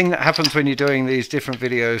kind of thing that happens when you're doing these different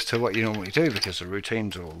videos to what you normally do, because the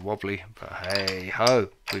routine's all wobbly, but hey ho.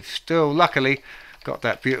 We've still, luckily, got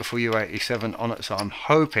that beautiful U87 on it, so I'm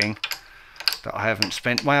hoping that I haven't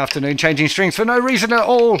spent my afternoon changing strings for no reason at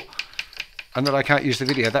all, and that I can't use the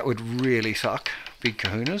video. That would really suck. Big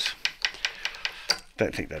kahunas.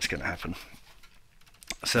 Don't think that's going to happen.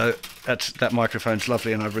 So that microphone's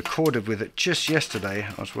lovely, and I recorded with it just yesterday.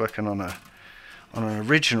 I was working on an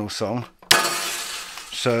original song,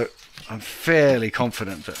 so I'm fairly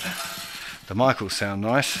confident that the mic will sound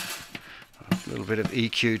nice. little bit of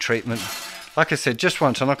EQ treatment. Like I said, just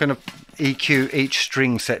once. I'm not going to EQ each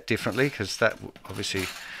string set differently, because that obviously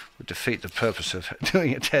would defeat the purpose of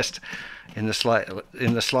doing a test in the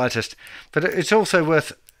slightest. But it's also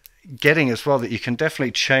worth getting as well that you can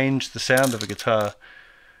definitely change the sound of a guitar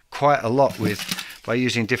quite a lot by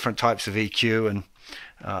using different types of EQ. And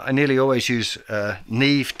I nearly always use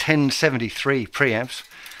Neve 1073 preamps.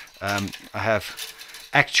 I have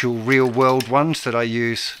actual real world ones that I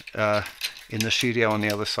use in the studio on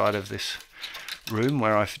the other side of this room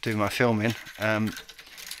where I do my filming.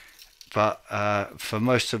 But for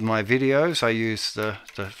most of my videos I use the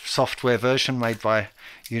software version made by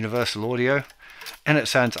Universal Audio, and it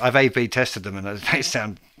sounds, I've A/B tested them and they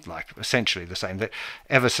sound like essentially the same. They're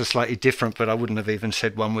ever so slightly different, but I wouldn't have even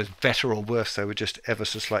said one was better or worse. They were just ever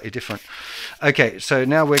so slightly different. Okay, so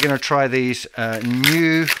now we're going to try these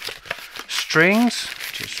new strings,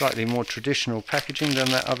 which is slightly more traditional packaging than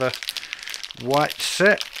that other white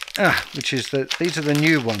set, which is these are the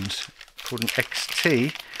new ones called an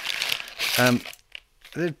XT.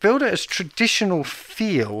 They build it as traditional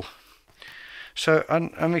feel, so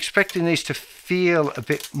I'm expecting these to feel a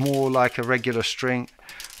bit more like a regular string,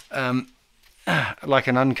 like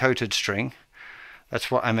an uncoated string. That's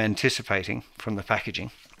what I'm anticipating from the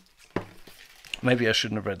packaging. Maybe I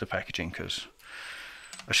shouldn't have read the packaging, because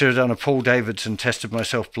I should have done a Paul Davidson, tested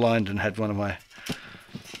myself blind, and had one of my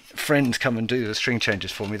friends come and do the string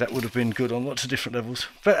changes for me. That would have been good on lots of different levels.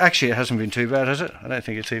 But actually it hasn't been too bad, has it? I don't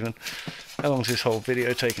think it's even... How long's this whole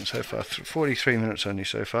video taken so far? 43 minutes only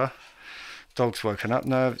so far. Dog's woken up.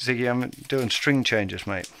 No, Ziggy, I'm doing string changes,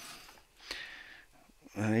 mate.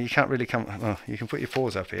 You can't really come... Oh, you can put your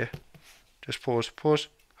paws up here. Just pause, pause,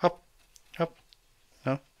 hop, hop.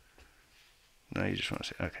 No? No, you just want to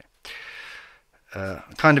sit. Okay.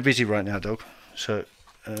 I'm kind of busy right now, dog. So,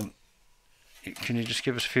 can you just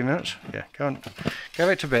give us a few minutes? Yeah, go on. Go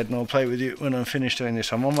back to bed and I'll play with you when I'm finished doing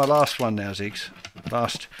this. I'm on my last one now, Ziggs.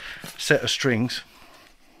 Last set of strings.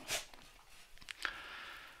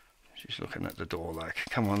 She's looking at the door like,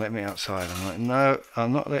 come on, let me outside. I'm like, no,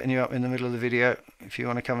 I'm not letting you up in the middle of the video. If you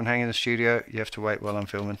want to come and hang in the studio, you have to wait while I'm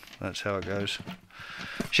filming. That's how it goes.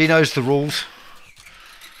 She knows the rules.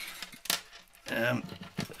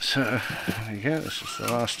 So, there you go. This is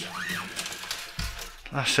the last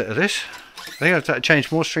set of this. I think I've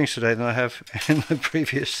changed more strings today than I have in the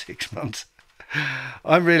previous 6 months.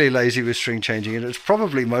 I'm really lazy with string changing, and it's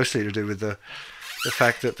probably mostly to do with the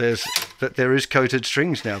fact that there is coated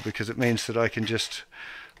strings now, because it means that I can just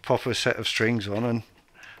pop a set of strings on and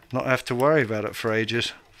not have to worry about it for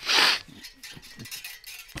ages.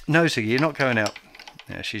 No, Ziggy, you're not going out.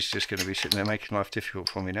 Yeah, she's just going to be sitting there making life difficult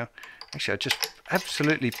for me now. Actually, I just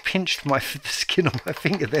absolutely pinched the skin on my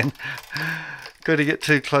finger then. Got to get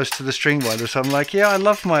too close to the string winder, so I'm like, yeah, I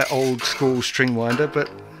love my old school string winder, but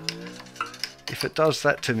if it does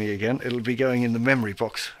that to me again, it'll be going in the memory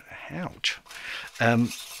box. Ouch.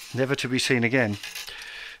 Never to be seen again.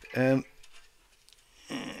 Okie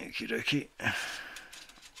dokie.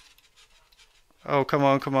 Oh, come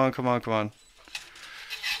on, come on, come on, come on.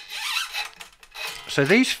 So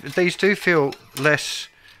these do feel less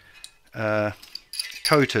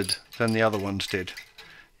coated than the other ones did.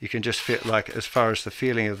 You can just feel, like, as far as the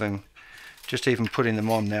feeling of them, just even putting them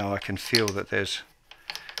on now, I can feel that there's,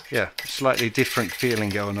 yeah, slightly different feeling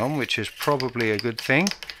going on, which is probably a good thing.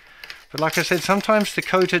 But like I said, sometimes the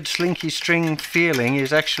coated slinky string feeling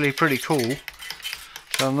is actually pretty cool.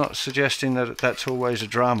 So I'm not suggesting that that's always a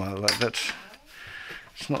drama. Like,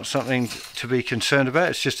 it's not something to be concerned about.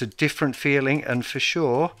 It's just a different feeling, and for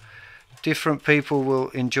sure, different people will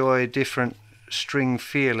enjoy different string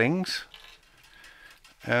feelings.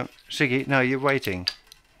 Ziggy, no, you're waiting.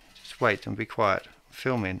 Just wait and be quiet.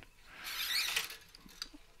 Filming.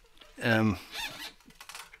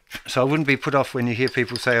 So I wouldn't be put off when you hear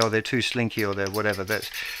people say, oh, they're too slinky or they're whatever.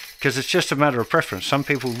 That's because it's just a matter of preference. Some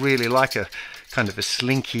people really like a kind of a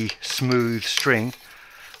slinky, smooth string,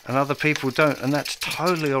 and other people don't, and that's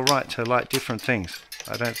totally all right to like different things.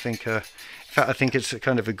 I don't think, in fact, I think it's a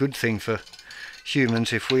kind of a good thing for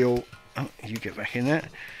humans if we all, oh, you get back in there,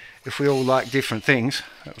 if we all like different things.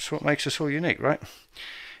 That's what makes us all unique, right?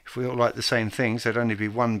 If we all like the same things, there'd only be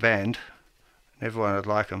one band, and everyone would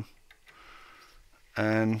like them.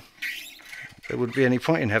 And there wouldn't be any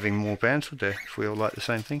point in having more bands, would there, if we all like the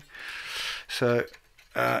same thing? So,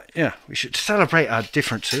 yeah, we should celebrate our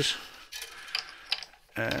differences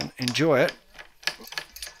and enjoy it.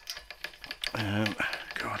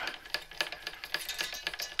 God,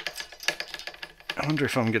 I wonder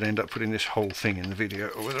if I'm going to end up putting this whole thing in the video,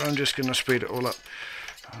 or whether I'm just going to speed it all up.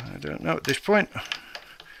 I don't know at this point.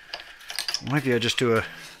 Maybe I just do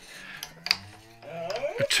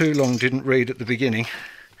too long didn't read at the beginning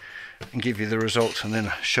and give you the results and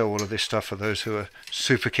then show all of this stuff for those who are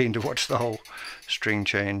super keen to watch the whole string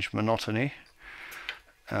change monotony.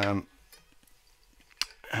 And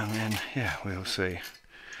then, yeah, we'll see.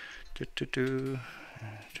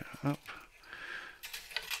 Up.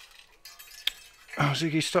 Oh,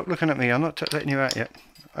 Ziggy, stop looking at me. I'm not letting you out yet.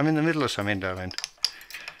 I'm in the middle of something, darling.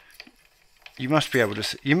 You must be able to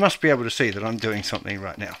see, that I'm doing something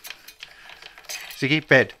right now. Ziggy,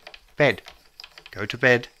 bed. Bed. Go to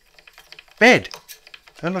bed. Bed!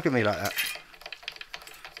 Don't look at me like that.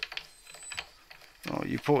 Oh,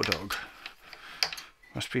 you poor dog.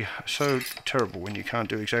 Must be so terrible when you can't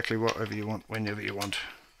do exactly whatever you want, whenever you want.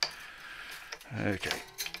 Okay.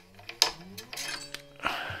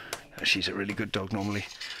 She's a really good dog normally.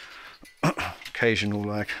 Occasional,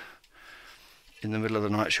 like, in the middle of the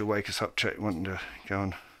night she'll wake us up wanting to go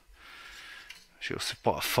and she'll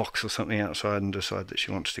spot a fox or something outside and decide that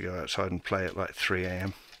she wants to go outside and play at like 3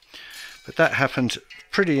 AM. But that happens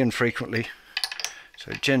pretty infrequently.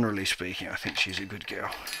 So generally speaking, I think she's a good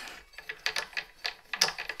girl.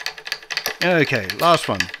 Okay, last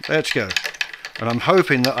one. Let's go. And I'm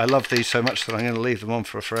hoping that I love these so much that I'm going to leave them on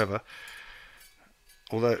for forever.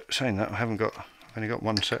 Although, saying that, I've only got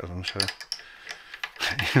one set of them, so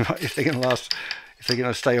if they're going to last, if they're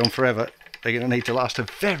going to stay on forever, they're going to need to last a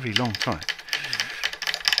very long time.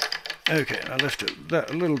 Okay, I left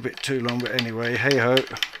that a little bit too long, but anyway, hey ho.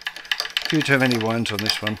 Few too many winds on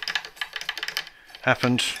this one.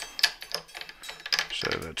 Happens. So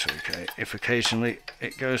that's okay. If occasionally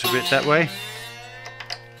it goes a bit that way.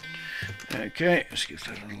 Okay, let's give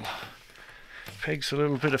the little pegs a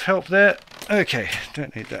little bit of help there. Okay,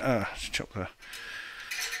 don't need that. Let's chop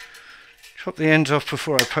the ends off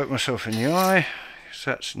before I poke myself in the eye, because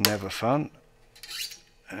that's never fun.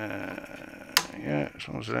 Yeah, as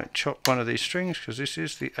long as I don't chop one of these strings, because this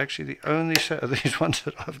is actually the only set of these ones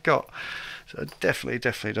that I've got. So I definitely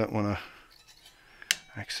don't want to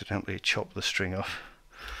accidentally chop the string off.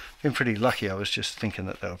 Been pretty lucky. I was just thinking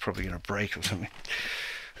that they were probably going to break or something.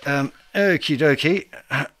 Okie dokie.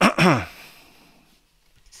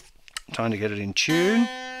 Time to get it in tune.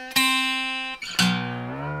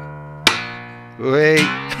 Wait.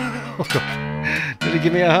 Oh God. Did it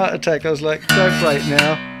give me a heart attack? I was like, don't break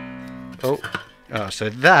now. Oh, so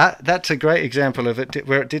that's a great example of it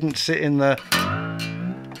where it didn't sit in the.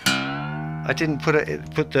 I didn't put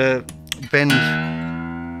the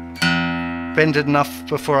bend it enough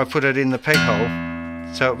before I put it in the peg hole,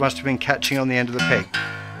 so it must have been catching on the end of the peg.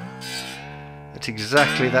 It's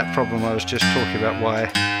exactly that problem I was just talking about.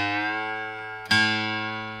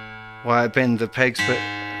 Why I bend the pegs,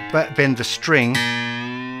 but bend the string.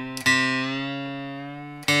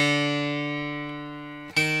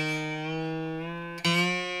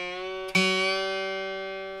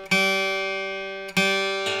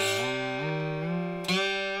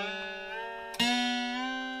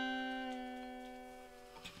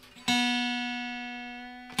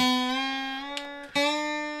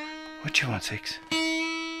 What do you want, Six?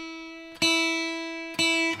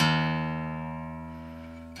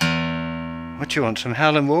 What do you want? Some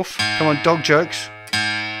Howlin' Wolf? Come on, dog jokes.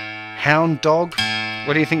 Hound dog?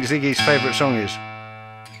 What do you think Ziggy's favourite song is?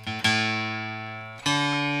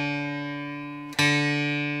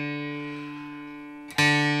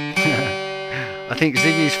 I think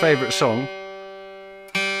Ziggy's favourite song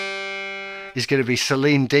is going to be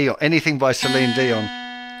Celine Dion. Anything by Celine Dion.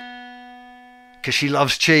 Because she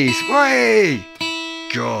loves cheese. Way!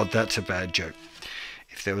 God, that's a bad joke.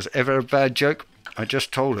 If there was ever a bad joke, I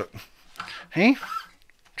just told it. Hey?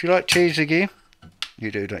 Do you like cheese, Ziggy? You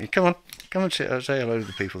do, don't you? Come on. Come and say hello to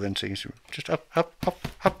the people then. Sing. Just up, up, up,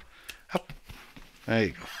 up, up. There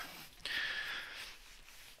you go.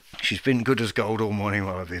 She's been good as gold all morning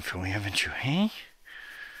while I've been filming, haven't you? Hey?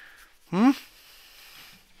 Is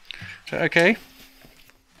that okay?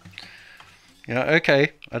 Yeah,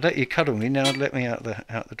 okay. I let you cuddle me, now let me out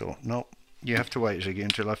the door. No, you have to wait, Ziggy,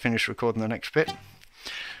 until I finish recording the next bit,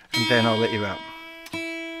 and then I'll let you out.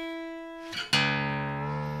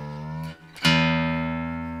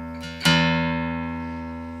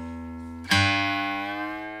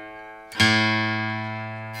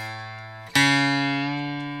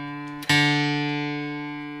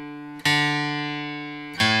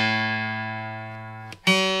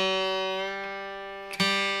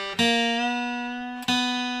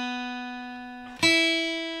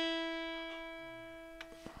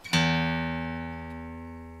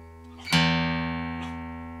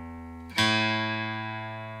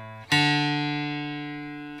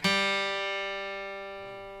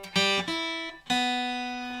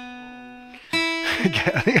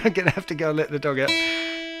 Okay, I think I'm going to have to go let the dog out.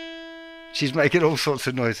 She's making all sorts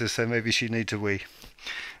of noises, so maybe she needs a wee.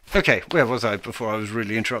 Okay, where was I before I was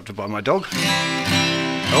really interrupted by my dog?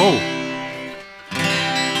 Oh!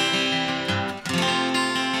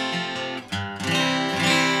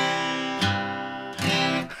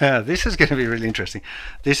 This is going to be really interesting.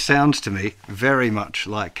 This sounds to me very much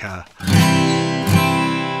like the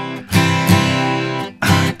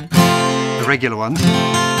regular ones.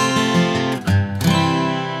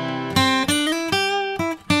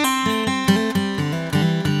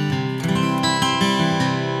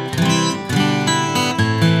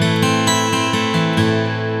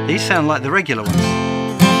 These sound like the regular ones.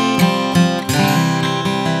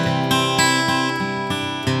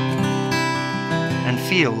 And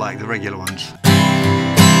feel like the regular ones.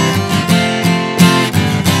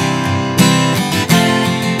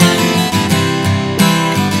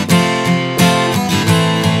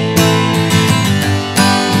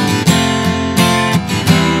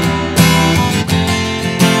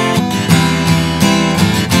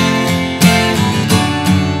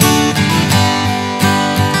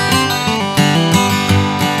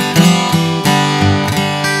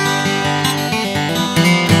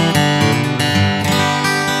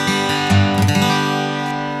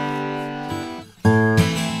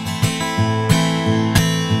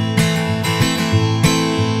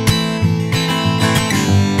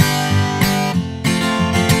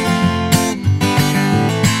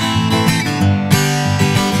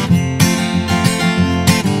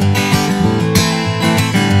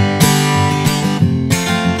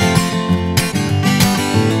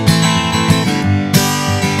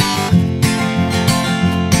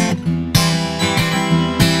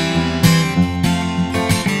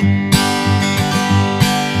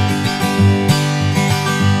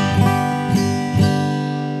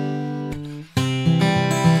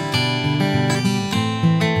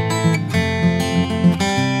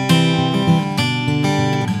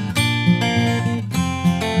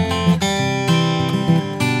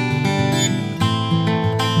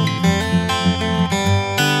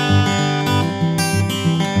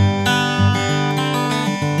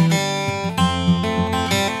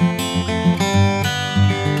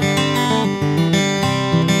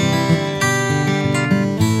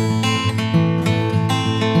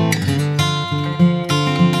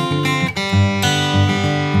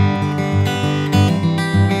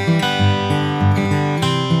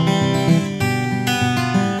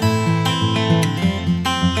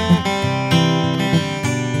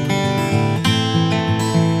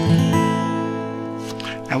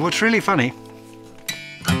 And what's really funny,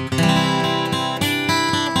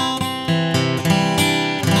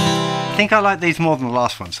 I think I like these more than the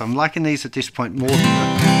last one, so I'm liking these at this point more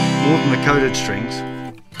than the coded strings.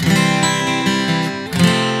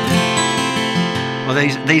 Well,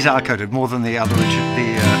 these are coded more than the other, the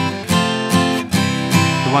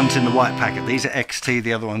ones in the white packet. These are XT,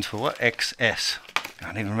 the other ones for what? XS. I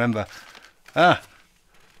can't even remember. Where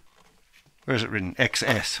is it written?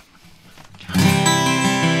 XS.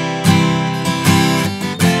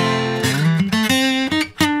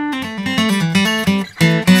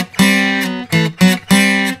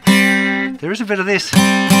 There is a bit of this.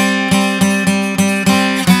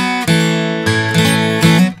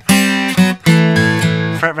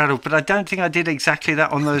 Fret rattle, but I don't think I did exactly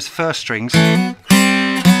that on those first strings.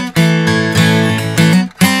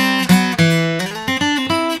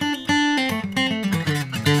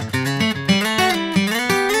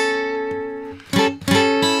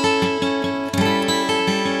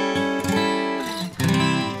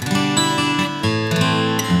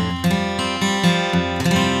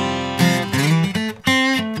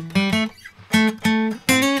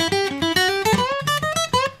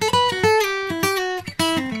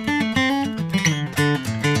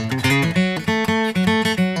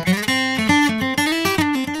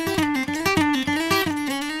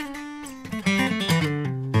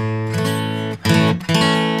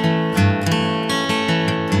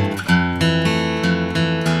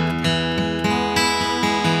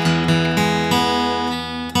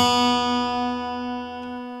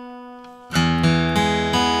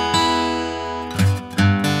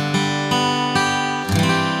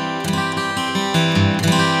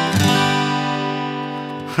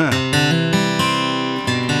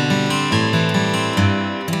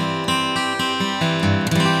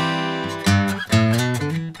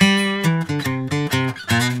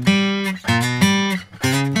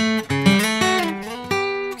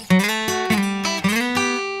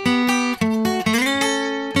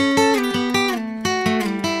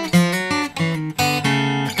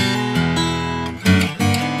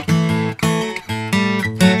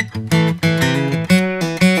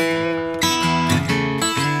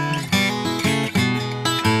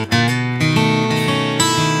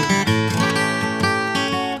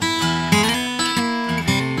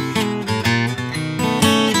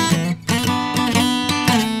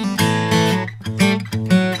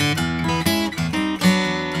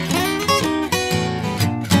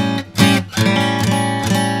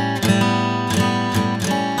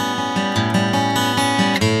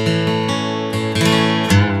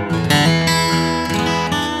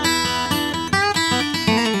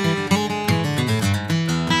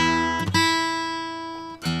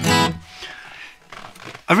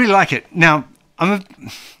 I really like it. Now,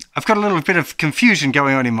 I've got a little bit of confusion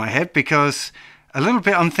going on in my head, because a little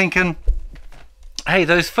bit I'm thinking, hey,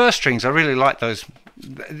 those first strings, I really like those.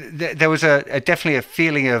 There was definitely a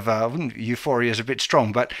feeling of euphoria is a bit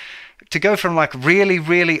strong, but to go from like really,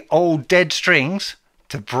 really old dead strings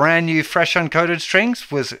to brand new, fresh, uncoated strings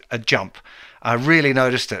was a jump. I really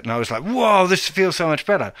noticed it, and I was like, whoa, this feels so much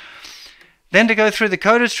better. Then to go through the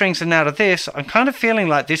coated strings and now to this, I'm kind of feeling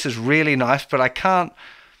like this is really nice, but I can't,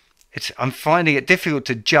 I'm finding it difficult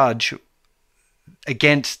to judge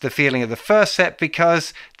against the feeling of the first set,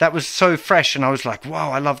 because that was so fresh, and I was like,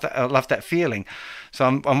 wow, I love that feeling. So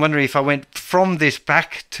I'm wondering if I went from this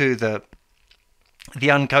back to the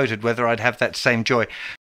uncoated, whether I'd have that same joy.